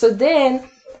 Facts. So then,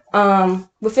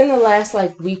 within the last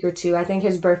like week or two, I think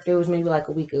his birthday was maybe like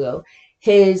a week ago.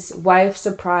 His wife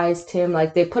surprised him.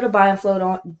 Like they put a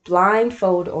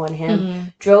blindfold on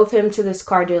him, drove him to this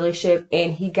car dealership,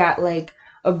 and he got like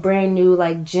a brand new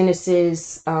like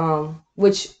Genesis,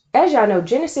 which, as y'all know,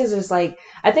 Genesis is like,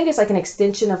 I think it's like an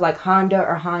extension of like Honda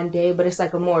or Hyundai, but it's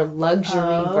like a more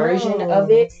luxury version of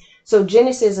it. So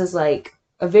Genesis is like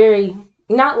a very,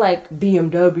 not like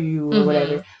BMW or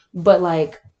whatever, but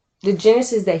like the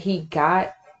Genesis that he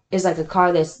got is like a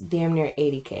car that's damn near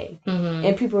 $80K.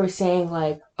 And people were saying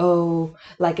like, oh,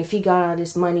 like if he got all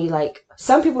this money, like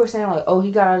some people were saying like, oh,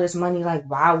 he got all this money, like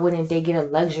why wouldn't they get a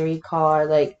luxury car?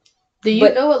 Like, do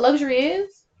you know what luxury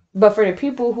is? But for the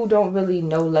people who don't really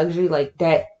know luxury, like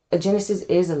that, a Genesis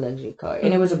is a luxury car,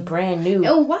 and it was a brand new.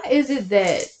 And why is it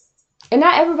that? And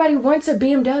not everybody wants a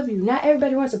BMW. Not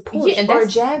everybody wants a Porsche or a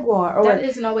Jaguar. Or that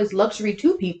isn't always luxury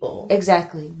to people.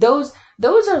 Exactly. Those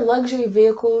are luxury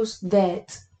vehicles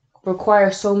that require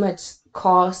so much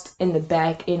cost in the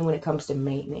back end when it comes to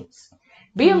maintenance.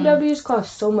 BMWs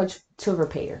cost so much to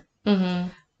repair.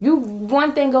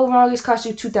 One thing go wrong, it's cost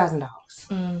you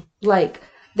 $2,000. Like,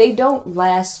 they don't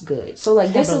last good. So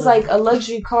like this is like a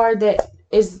luxury car that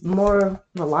is more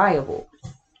reliable.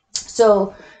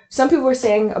 So some people were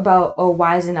saying about, oh,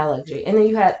 why isn't that luxury? And then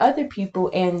you had other people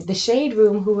in the Shade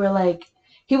Room who were like,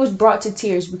 he was brought to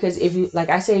tears because if you, like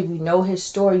I said, if you know his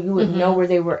story, you would know where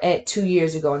they were at 2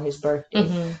 years ago on his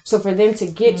birthday. So for them to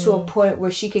get to a point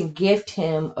where she can gift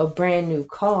him a brand new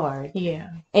car,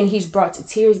 and he's brought to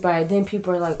tears by it, then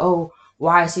people are like, oh,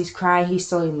 why is he crying? He's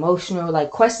so emotional, like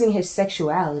questioning his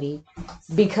sexuality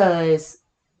because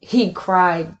he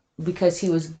cried because he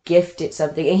was gifted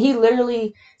something. And he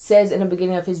literally says in the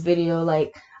beginning of his video,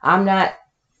 like, I'm not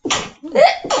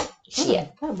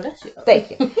Shit. God bless you.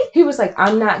 Thank you. He was like,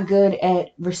 I'm not good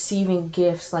at receiving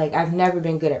gifts. Like, I've never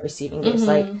been good at receiving gifts.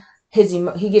 Like,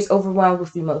 he gets overwhelmed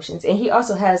with emotions. And he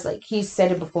also has, like, he's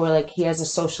said it before, like, he has a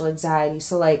social anxiety.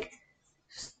 So, like,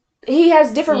 he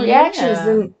has different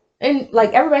reactions and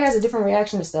like, everybody has a different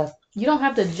reaction to stuff. You don't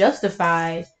have to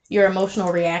justify your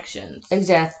emotional reactions.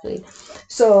 Exactly.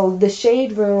 So the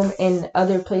Shade Room and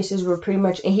other places were pretty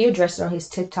much, and he addressed it on his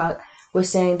TikTok, was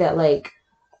saying that, like,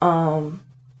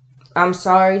 I'm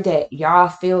sorry that y'all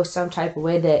feel some type of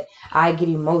way, that I get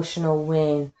emotional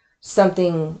when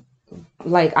something,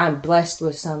 like, I'm blessed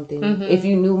with something. If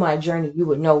you knew my journey, you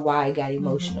would know why I got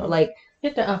emotional. Like,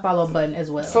 hit the unfollow button as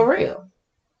well. For real.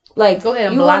 Like, go ahead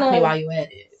and block me while you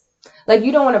at it. Like,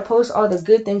 you don't want to post all the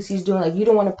good things he's doing. Like, you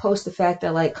don't want to post the fact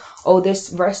that, like, oh,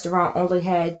 this restaurant only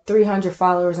had 300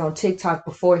 followers on TikTok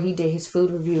before he did his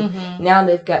food review. Now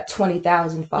they've got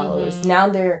 20,000 followers. Now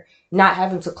they're not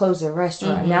having to close their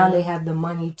restaurant. Now they have the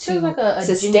money to like a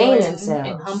sustain themselves.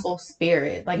 And humble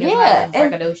spirit. Like, it's not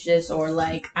braggadocious or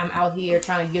like, I'm out here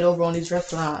trying to get over on these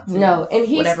restaurants. No, and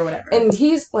he's whatever. And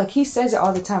he's like, he says it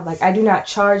all the time. Like, I do not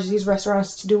charge these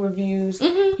restaurants to do reviews.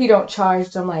 He don't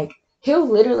charge them. Like, he'll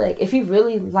literally, like, if he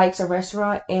really likes a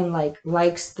restaurant and, like,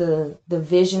 likes the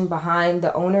vision behind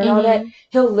the owner and all that,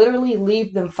 he'll literally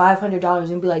leave them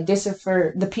 $500 and be like, this is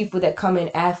for the people that come in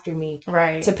after me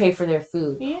to pay for their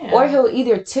food. Yeah. Or he'll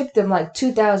either tip them like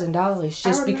 $2,000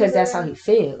 just because that's how he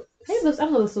feels. I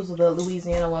don't know if this was the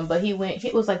Louisiana one, but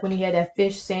it was like when he had that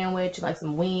fish sandwich and like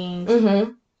some wings.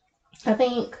 I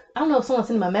don't know if someone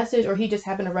sent him a message or he just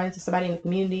happened to run into somebody in the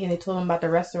community and they told him about the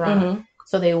restaurant.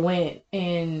 So they went,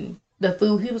 and the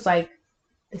food, he was like,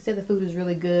 they said the food was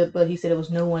really good, but he said there was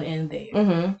no one in there.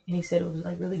 And he said it was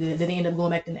like really good. Then they ended up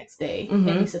going back the next day. And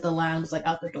he said the line was like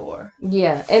out the door.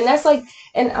 Yeah. And that's like,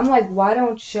 and I'm like, why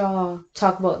don't y'all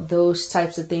talk about those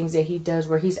types of things that he does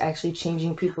where he's actually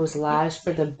changing people's lives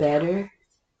for the better?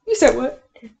 You said what?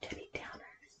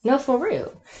 No, for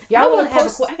real. Y'all want to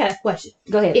have I got a question.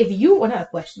 Go ahead. If you, well, not a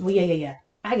question. Well, yeah.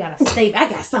 I got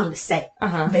something to say.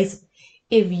 Basically.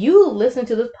 If you listen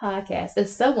to this podcast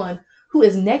as someone who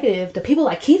is negative to people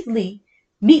like Keith Lee,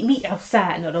 meet me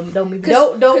outside. No, don't meet me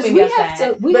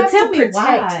outside. We have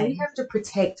to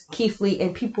protect Keith Lee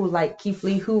and people like Keith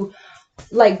Lee who,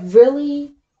 like,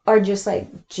 really are just, like,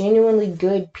 genuinely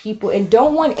good people and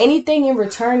don't want anything in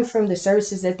return from the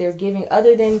services that they're giving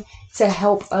other than to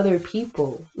help other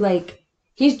people. Like,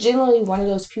 he's generally one of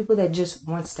those people that just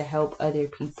wants to help other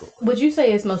people. Would you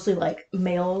say it's mostly like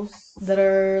males that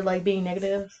are like being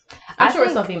negative? I'm sure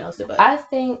it's some females too, but I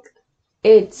think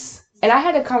it's, and I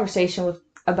had a conversation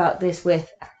about this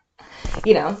with,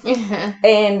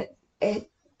 and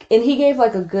he gave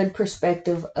like a good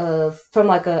perspective from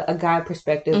like a guy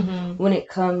perspective when it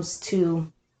comes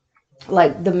to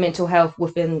like the mental health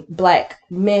within black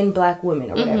men, black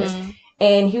women, or whatever.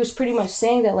 And he was pretty much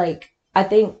saying that, like, I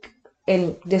think,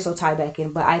 and this will tie back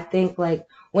in, but I think, like,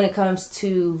 when it comes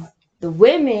to the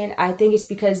women, I think it's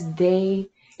because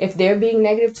if they're being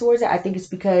negative towards it, I think it's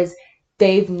because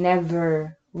they've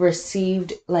never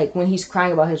received, like, when he's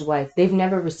crying about his wife, they've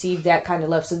never received that kind of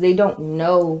love. So they don't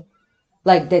know,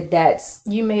 like, that's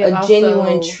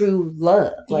genuine, true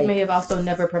love. You may have also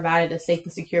never provided a safe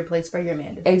and secure place for your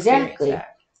man to exactly.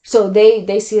 That. So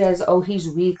they see it as, oh, he's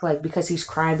weak, like, because he's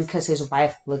crying because his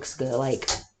wife looks good, like.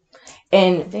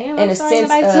 And damn, in a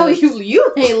sense, I told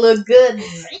you ain't look good.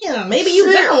 Damn, maybe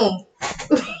you don't.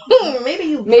 maybe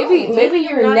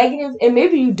you're negative, and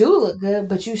maybe you do look good,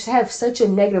 but you have such a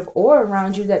negative aura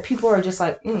around you that people are just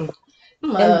like,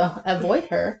 avoid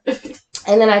her.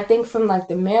 And then I think from like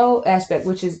the male aspect,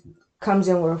 which comes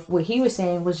in with what he was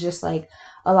saying, was just like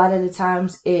a lot of the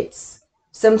times it's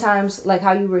sometimes like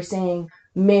how you were saying,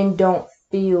 men don't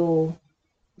feel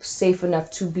safe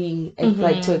enough to be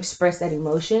like to express that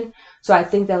emotion. So I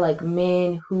think that like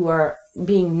men who are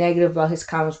being negative about his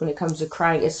comments when it comes to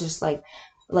crying, it's just like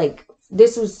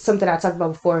this was something I talked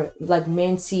about before. Like,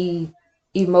 men see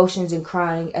emotions and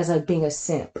crying as like being a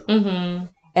simp.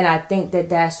 And I think that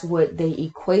that's what they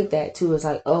equate that to, is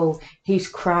like, oh, he's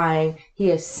crying,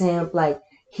 he a simp, like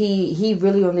he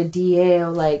really on the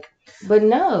DL, like. But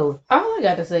no, all I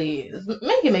got to say is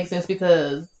make it make sense,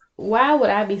 because why would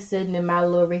I be sitting in my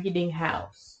little rinky-dink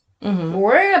house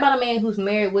worried about a man who's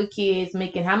married with kids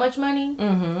making how much money?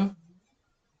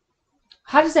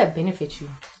 How does that benefit you,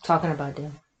 talking about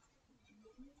them?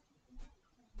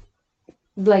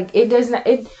 Like, it does not.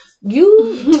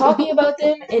 You talking about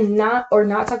them and not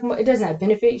talking about it does not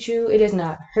benefit you. It does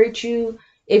not hurt you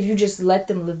if you just let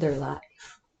them live their life.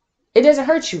 It doesn't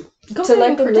hurt you to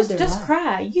let them live their life. Just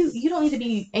cry. You don't need to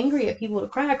be angry at people to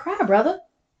cry. Cry, brother.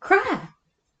 Cry.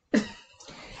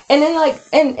 And then like,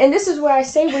 and this is where I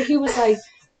say where he was like,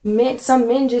 some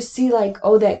men just see like,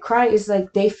 oh, that crying is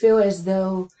like they feel as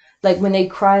though like when they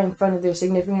cry in front of their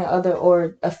significant other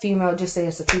or a female, just say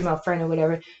it's a female friend or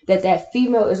whatever, that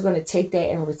female is going to take that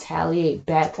and retaliate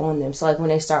back on them. So like when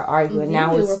they start arguing, You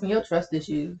now need to it's work on your trust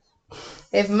issues.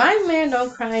 If my man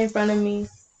don't cry in front of me,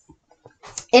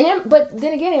 but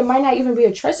then again, it might not even be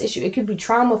a trust issue. It could be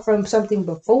trauma from something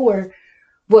before,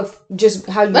 with just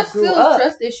how you let's grew feel up.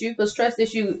 trust issue because trust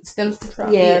issue stems from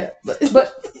trauma. Yeah. But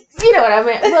you know what I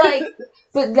mean. But like,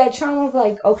 but that trauma of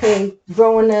like, okay,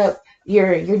 growing up,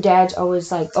 your dad's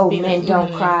always like, oh, men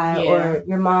don't cry, or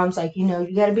your mom's like, you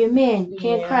gotta be a man, you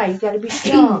can't cry, you gotta be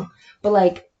strong. But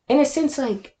like, in a sense,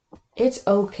 like, it's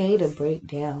okay to break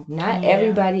down. Not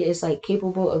everybody is like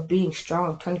capable of being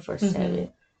strong 24/7.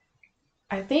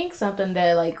 I think something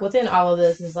that like within all of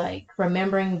this is like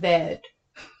remembering that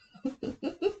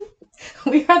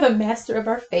we are the master of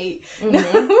our fate.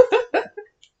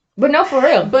 But no, for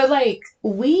real. But like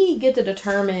we get to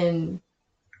determine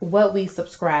what we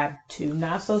subscribe to,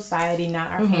 not society,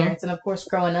 not our parents. And of course,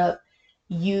 growing up,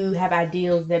 you have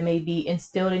ideals that may be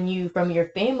instilled in you from your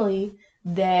family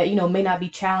that may not be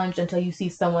challenged until you see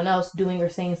someone else doing or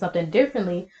saying something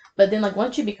differently. But then like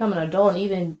once you become an adult, and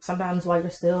even sometimes while you're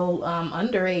still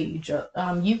underage,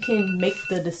 you can make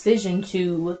the decision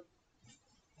to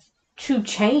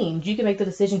change. You can make the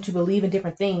decision to believe in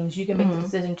different things. You can make the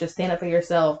decision to stand up for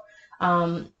yourself.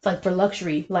 Like for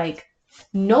luxury, like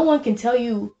no one can tell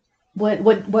you what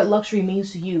luxury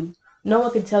means to you. No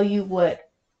one can tell you what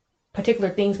particular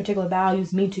things, particular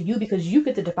values mean to you because you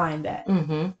get to define that.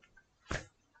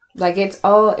 Like it's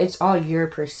all your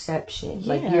perception,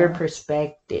 like your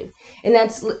perspective. And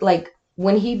that's like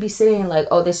when he be saying like,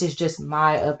 oh, this is just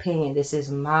my opinion, this is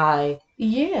my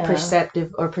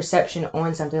perceptive or perception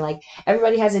on something. Like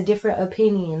everybody has a different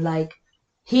opinion. Like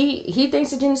he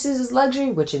thinks a Genesis is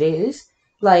luxury, which it is.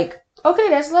 Like, okay,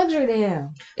 that's luxury to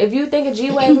him. If you think a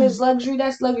G-Wagon is luxury,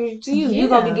 that's luxury to you. You're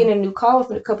going to be getting a new car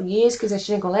within a couple of years because that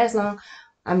shit ain't going to last long.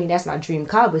 I mean, that's my dream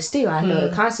car, but still, I know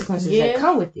the consequences that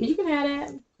come with it. You can have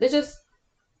that. It's just...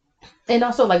 And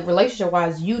also, like,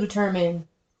 relationship-wise, you determine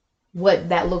what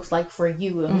that looks like for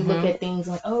you. And we look at things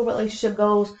like, oh, relationship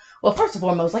goals. Well, first and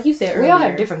foremost, like you said earlier. We all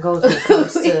have different goals when it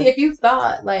comes to... If you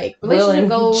thought, like, relationship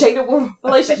goals...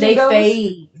 relationship goals. They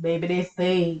fade. Baby, they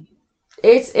fade.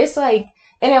 It's like...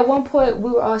 And at one point, we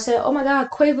were all saying, oh my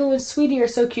God, Quavo and Sweetie are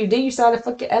so cute. Then you saw the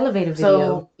fucking elevator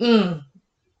video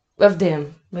of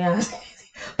them. Yeah.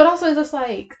 But also, it's just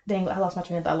like, dang, I lost my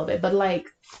train of thought a little bit. But like,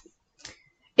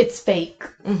 it's fake.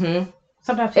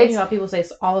 Sometimes how people say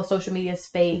all of social media is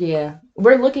fake. Yeah.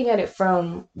 We're looking at it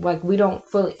from, like, we don't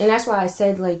fully... And that's why I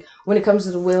said, like, when it comes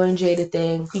to the Will and Jada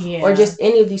thing, or just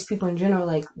any of these people in general,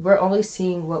 like, we're only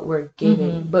seeing what we're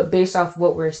given. But based off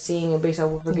what we're seeing and based off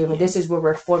what we're given, this is where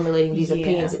we're formulating these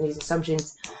opinions and these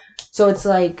assumptions. So it's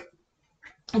like,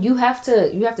 you have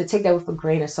to take that with a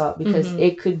grain of salt because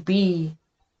it could be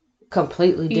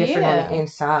completely different on the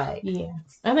inside. Yeah.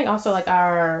 I think also, like,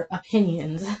 our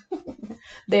opinions,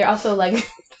 they're also, like...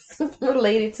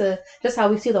 related to just how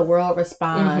we see the world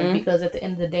respond, because at the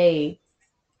end of the day,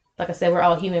 like I said, we're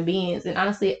all human beings, and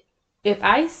honestly, if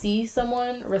I see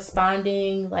someone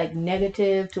responding like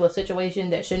negative to a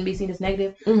situation that shouldn't be seen as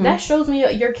negative, that shows me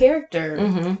your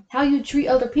character, how you treat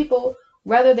other people,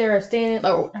 whether they're standing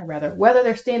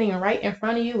right in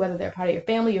front of you, whether they're part of your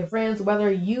family, your friends,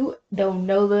 whether you don't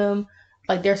know them,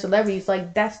 like they're celebrities,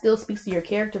 like that still speaks to your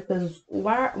character. Because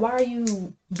why are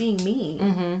you being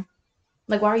mean?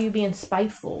 Like, why are you being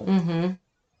spiteful?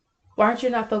 Why aren't you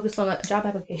not focused on job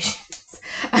applications?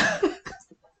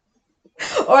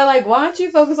 Or, like, why aren't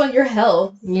you focused on your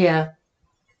health? Yeah.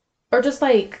 Or just,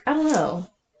 like, I don't know.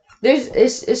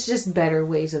 It's just better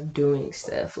ways of doing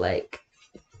stuff. Like,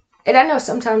 and I know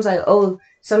sometimes, like,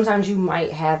 sometimes you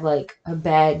might have, like, a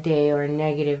bad day or a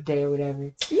negative day or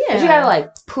whatever. Yeah. But you gotta,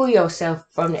 like, pull yourself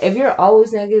from it. If you're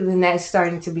always negative, then that's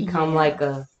starting to become, like,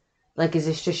 is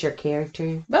this just your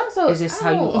character? But also, is this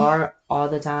how you are all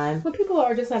the time? When people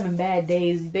are just having bad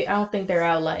days, I don't think they're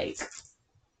out like,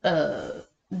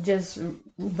 just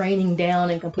raining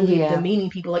down and completely demeaning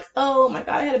people. Like, oh my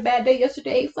God, I had a bad day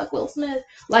yesterday. Fuck Will Smith.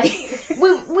 Like,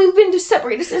 we've been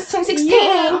separated since 2016.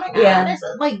 Yeah, oh my God,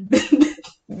 like,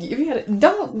 if you had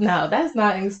that's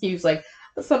not an excuse. Like,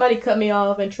 somebody cut me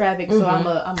off in traffic, so I'm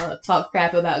a talk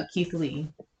crap about Keith Lee.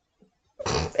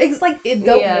 It's like it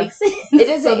don't make sense.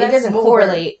 It doesn't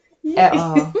correlate at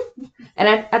all.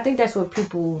 And I think that's what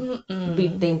people be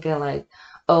thinking, like,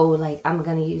 oh, like, I'm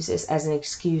gonna use this as an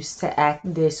excuse to act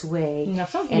this way. No,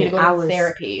 some people need to go to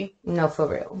therapy. No, for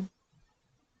real.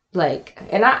 like,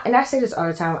 and I say this all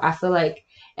the time. I feel like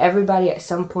everybody at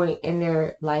some point in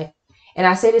their life, and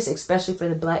I say this especially for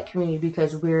the Black community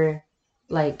because we're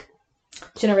like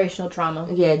generational trauma.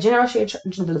 Yeah,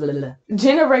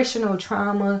 generational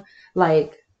trauma,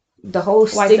 like the whole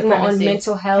White stigma on supremacy,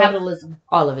 mental health, capitalism,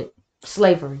 all of it,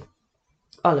 slavery,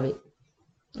 all of it.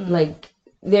 Mm-hmm. Like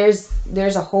there's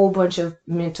a whole bunch of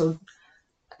mental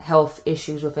health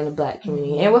issues within the Black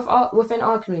community and within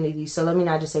all communities. So let me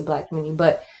not just say Black community,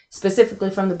 but specifically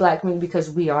from the Black community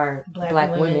because we are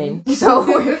Black women. So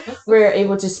we're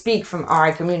able to speak from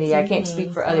our community. I can't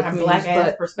speak for other communities, Black ass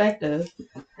but perspective.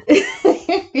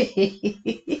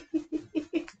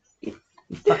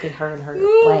 fucking her and her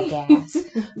black ass.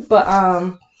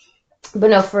 But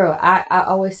no, for real, I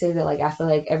always say that, like, I feel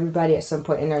like everybody at some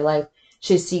point in their life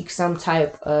should seek some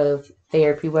type of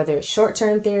therapy, whether it's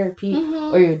short-term therapy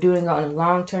or you're doing it on a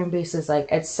long-term basis. Like,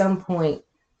 at some point,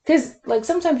 because, like,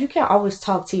 sometimes you can't always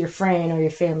talk to your friend or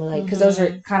your family, like, because those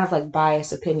are kind of, like,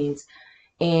 biased opinions.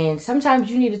 And sometimes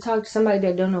you need to talk to somebody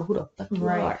that don't know who the fuck you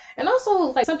are. And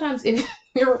also, like, sometimes if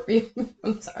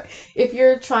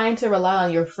you're trying to rely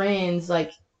on your friends,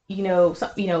 like,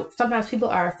 sometimes people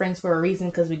are our friends for a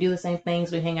reason because we do the same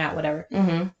things, we hang out, whatever.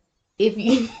 If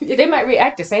they might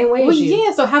react the same way as you.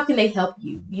 Yeah, so how can they help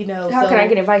you? How can I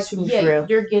get advice from you? For real?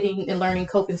 You're getting and learning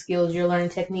coping skills, you're learning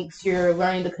techniques, you're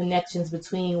learning the connections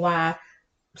between why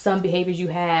some behaviors you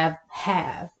have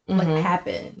like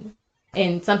happen.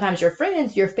 And sometimes your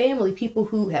friends, your family, people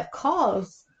who have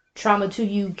caused trauma to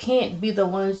you can't be the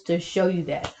ones to show you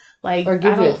that. Like, or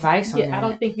give you advice on that. I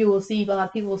don't think you will see a lot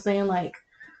of people saying like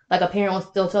a parent will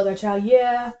still tell their child,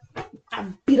 yeah, I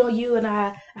beat on you and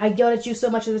I yelled at you so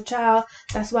much as a child.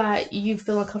 That's why you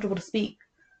feel uncomfortable to speak.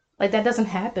 Like, that doesn't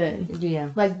happen.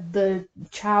 Yeah. Like, the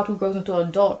child who grows into an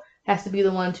adult has to be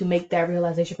the one to make that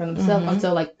realization for themselves.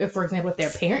 Until, like, if, for example, if their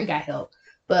parent got help.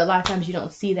 But a lot of times you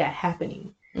don't see that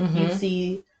happening. You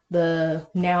see the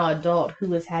now adult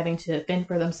who is having to fend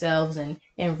for themselves and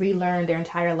relearn their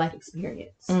entire life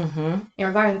experience. And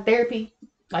regarding therapy,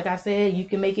 like I said, you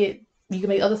can make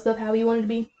other stuff how you want it to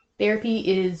be. Therapy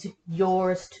is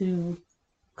yours to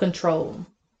control.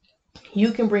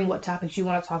 You can bring what topics you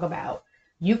want to talk about.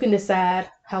 You can decide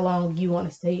how long you want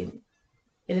to stay in it.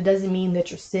 And it doesn't mean that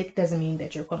you're sick, doesn't mean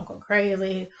that you're quote unquote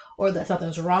crazy or that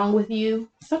something's wrong with you.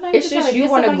 Sometimes it's just you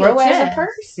want to grow as a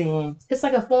person. It's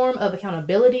like a form of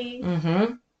accountability.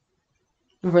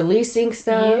 Releasing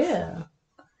stuff. Yeah.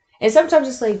 And sometimes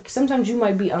it's like, sometimes you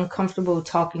might be uncomfortable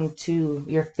talking to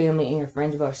your family and your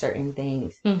friends about certain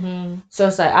things. So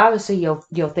it's like, obviously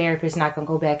your therapist not going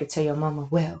to go back and tell your mama,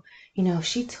 well,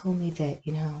 she told me that,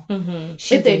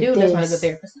 if they do, that's not a good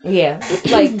therapist. Yeah.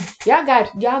 Like, y'all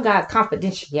got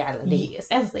confidentiality. Yes,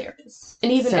 as therapists.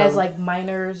 And even as like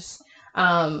minors,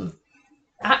 obviously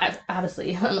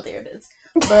I'm a therapist,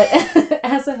 but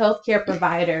as a healthcare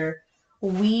provider,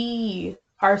 we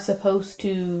are supposed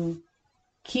to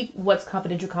keep what's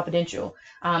confidential.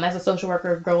 As a social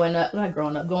worker going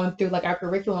through like our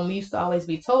curriculum, we used to always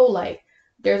be told like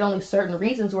there's only certain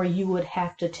reasons where you would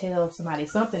have to tell somebody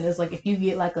something. It's like if you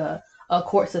get like a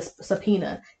court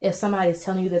subpoena, if somebody's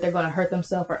telling you that they're going to hurt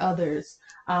themselves or others,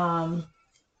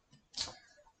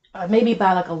 maybe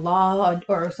by like a law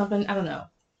or something, I don't know.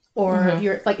 Or if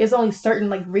you're like, it's only certain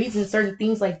like reasons, certain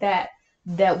things like that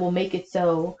will make it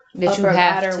so that you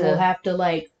will have to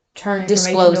like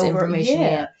disclose information.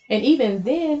 Yeah. And even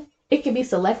then, it can be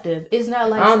selective. It's not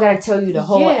like I don't gotta tell you the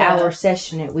whole hour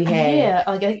session that we had. Yeah,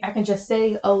 like I can just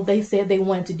say, oh, they said they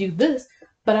wanted to do this,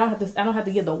 but I don't have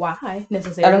to give the why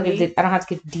necessarily. I don't have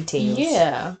to get the details.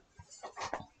 Yeah.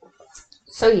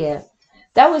 So yeah,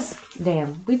 that was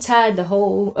we tied the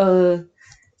whole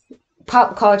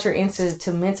pop culture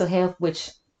into mental health,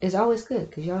 which is always good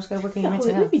because you always gotta work on your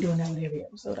mental health. We be doing that with every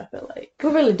episode. I feel like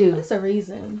we really do. It's a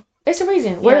reason. It's a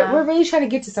reason. Yeah. We're really trying to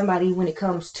get to somebody when it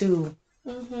comes to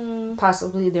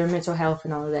possibly their mental health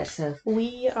and all of that stuff.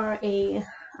 We are a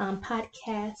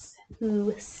podcast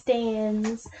who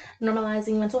stands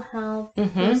normalizing mental health,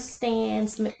 who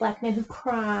stands Black men who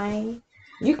cry.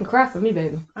 You can cry for me,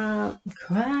 baby.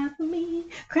 Cry for me,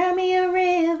 cry me a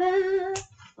river.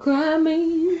 Cry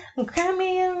me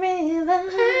a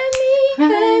river.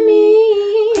 Cry me,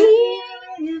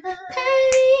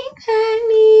 cry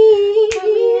me,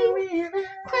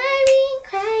 cry me,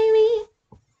 cry me.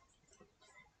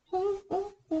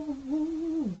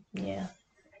 Yeah.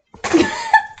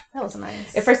 That was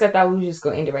nice. At first I thought we were just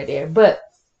going to end it right there. But,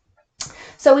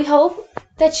 so we hope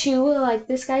that you will like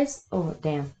this, guys.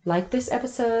 Like this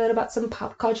episode about some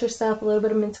pop culture stuff, a little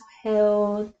bit of mental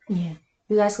health. Yeah.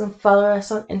 You guys can follow us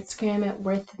on Instagram at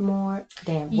worth_more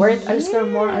podcast. We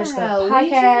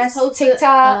just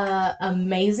TikTok.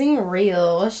 amazing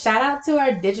reel. Shout out to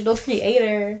our digital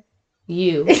creator.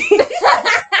 You.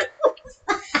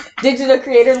 Digital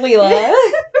creator Leela.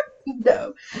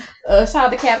 No. Shout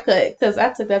out to CapCut because I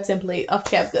took that template off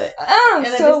CapCut. I'm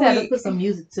and I so just had to weak. put some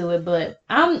music to it. But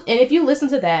and if you listen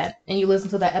to that and you listen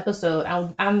to that episode,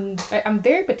 I'm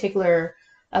very particular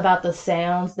about the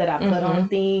sounds that I put on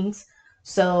things.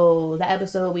 So the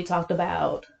episode we talked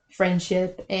about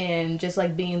friendship and just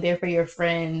like being there for your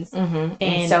friends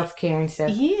and self-care and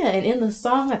stuff. Yeah, and in the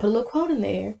song I put a little quote in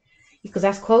there because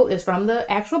that quote is from the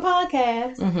actual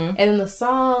podcast. And in the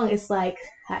song it's like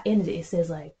I ended it. It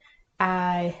says like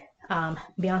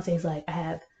Beyonce's like, I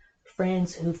have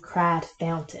friends who've cried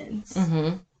fountains.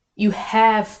 You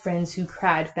have friends who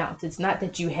cried fountains, not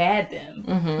that you had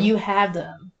them. You have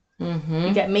them.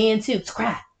 You got men too.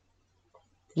 Cry.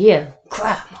 Yeah.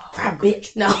 Cry,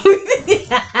 bitch. No.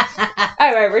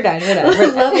 All right, we're done.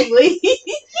 Lovingly.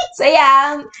 So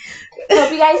yeah,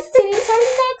 hope you guys tune in for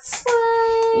the next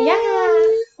one.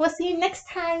 Yeah. We'll see you next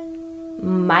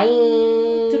time. Bye.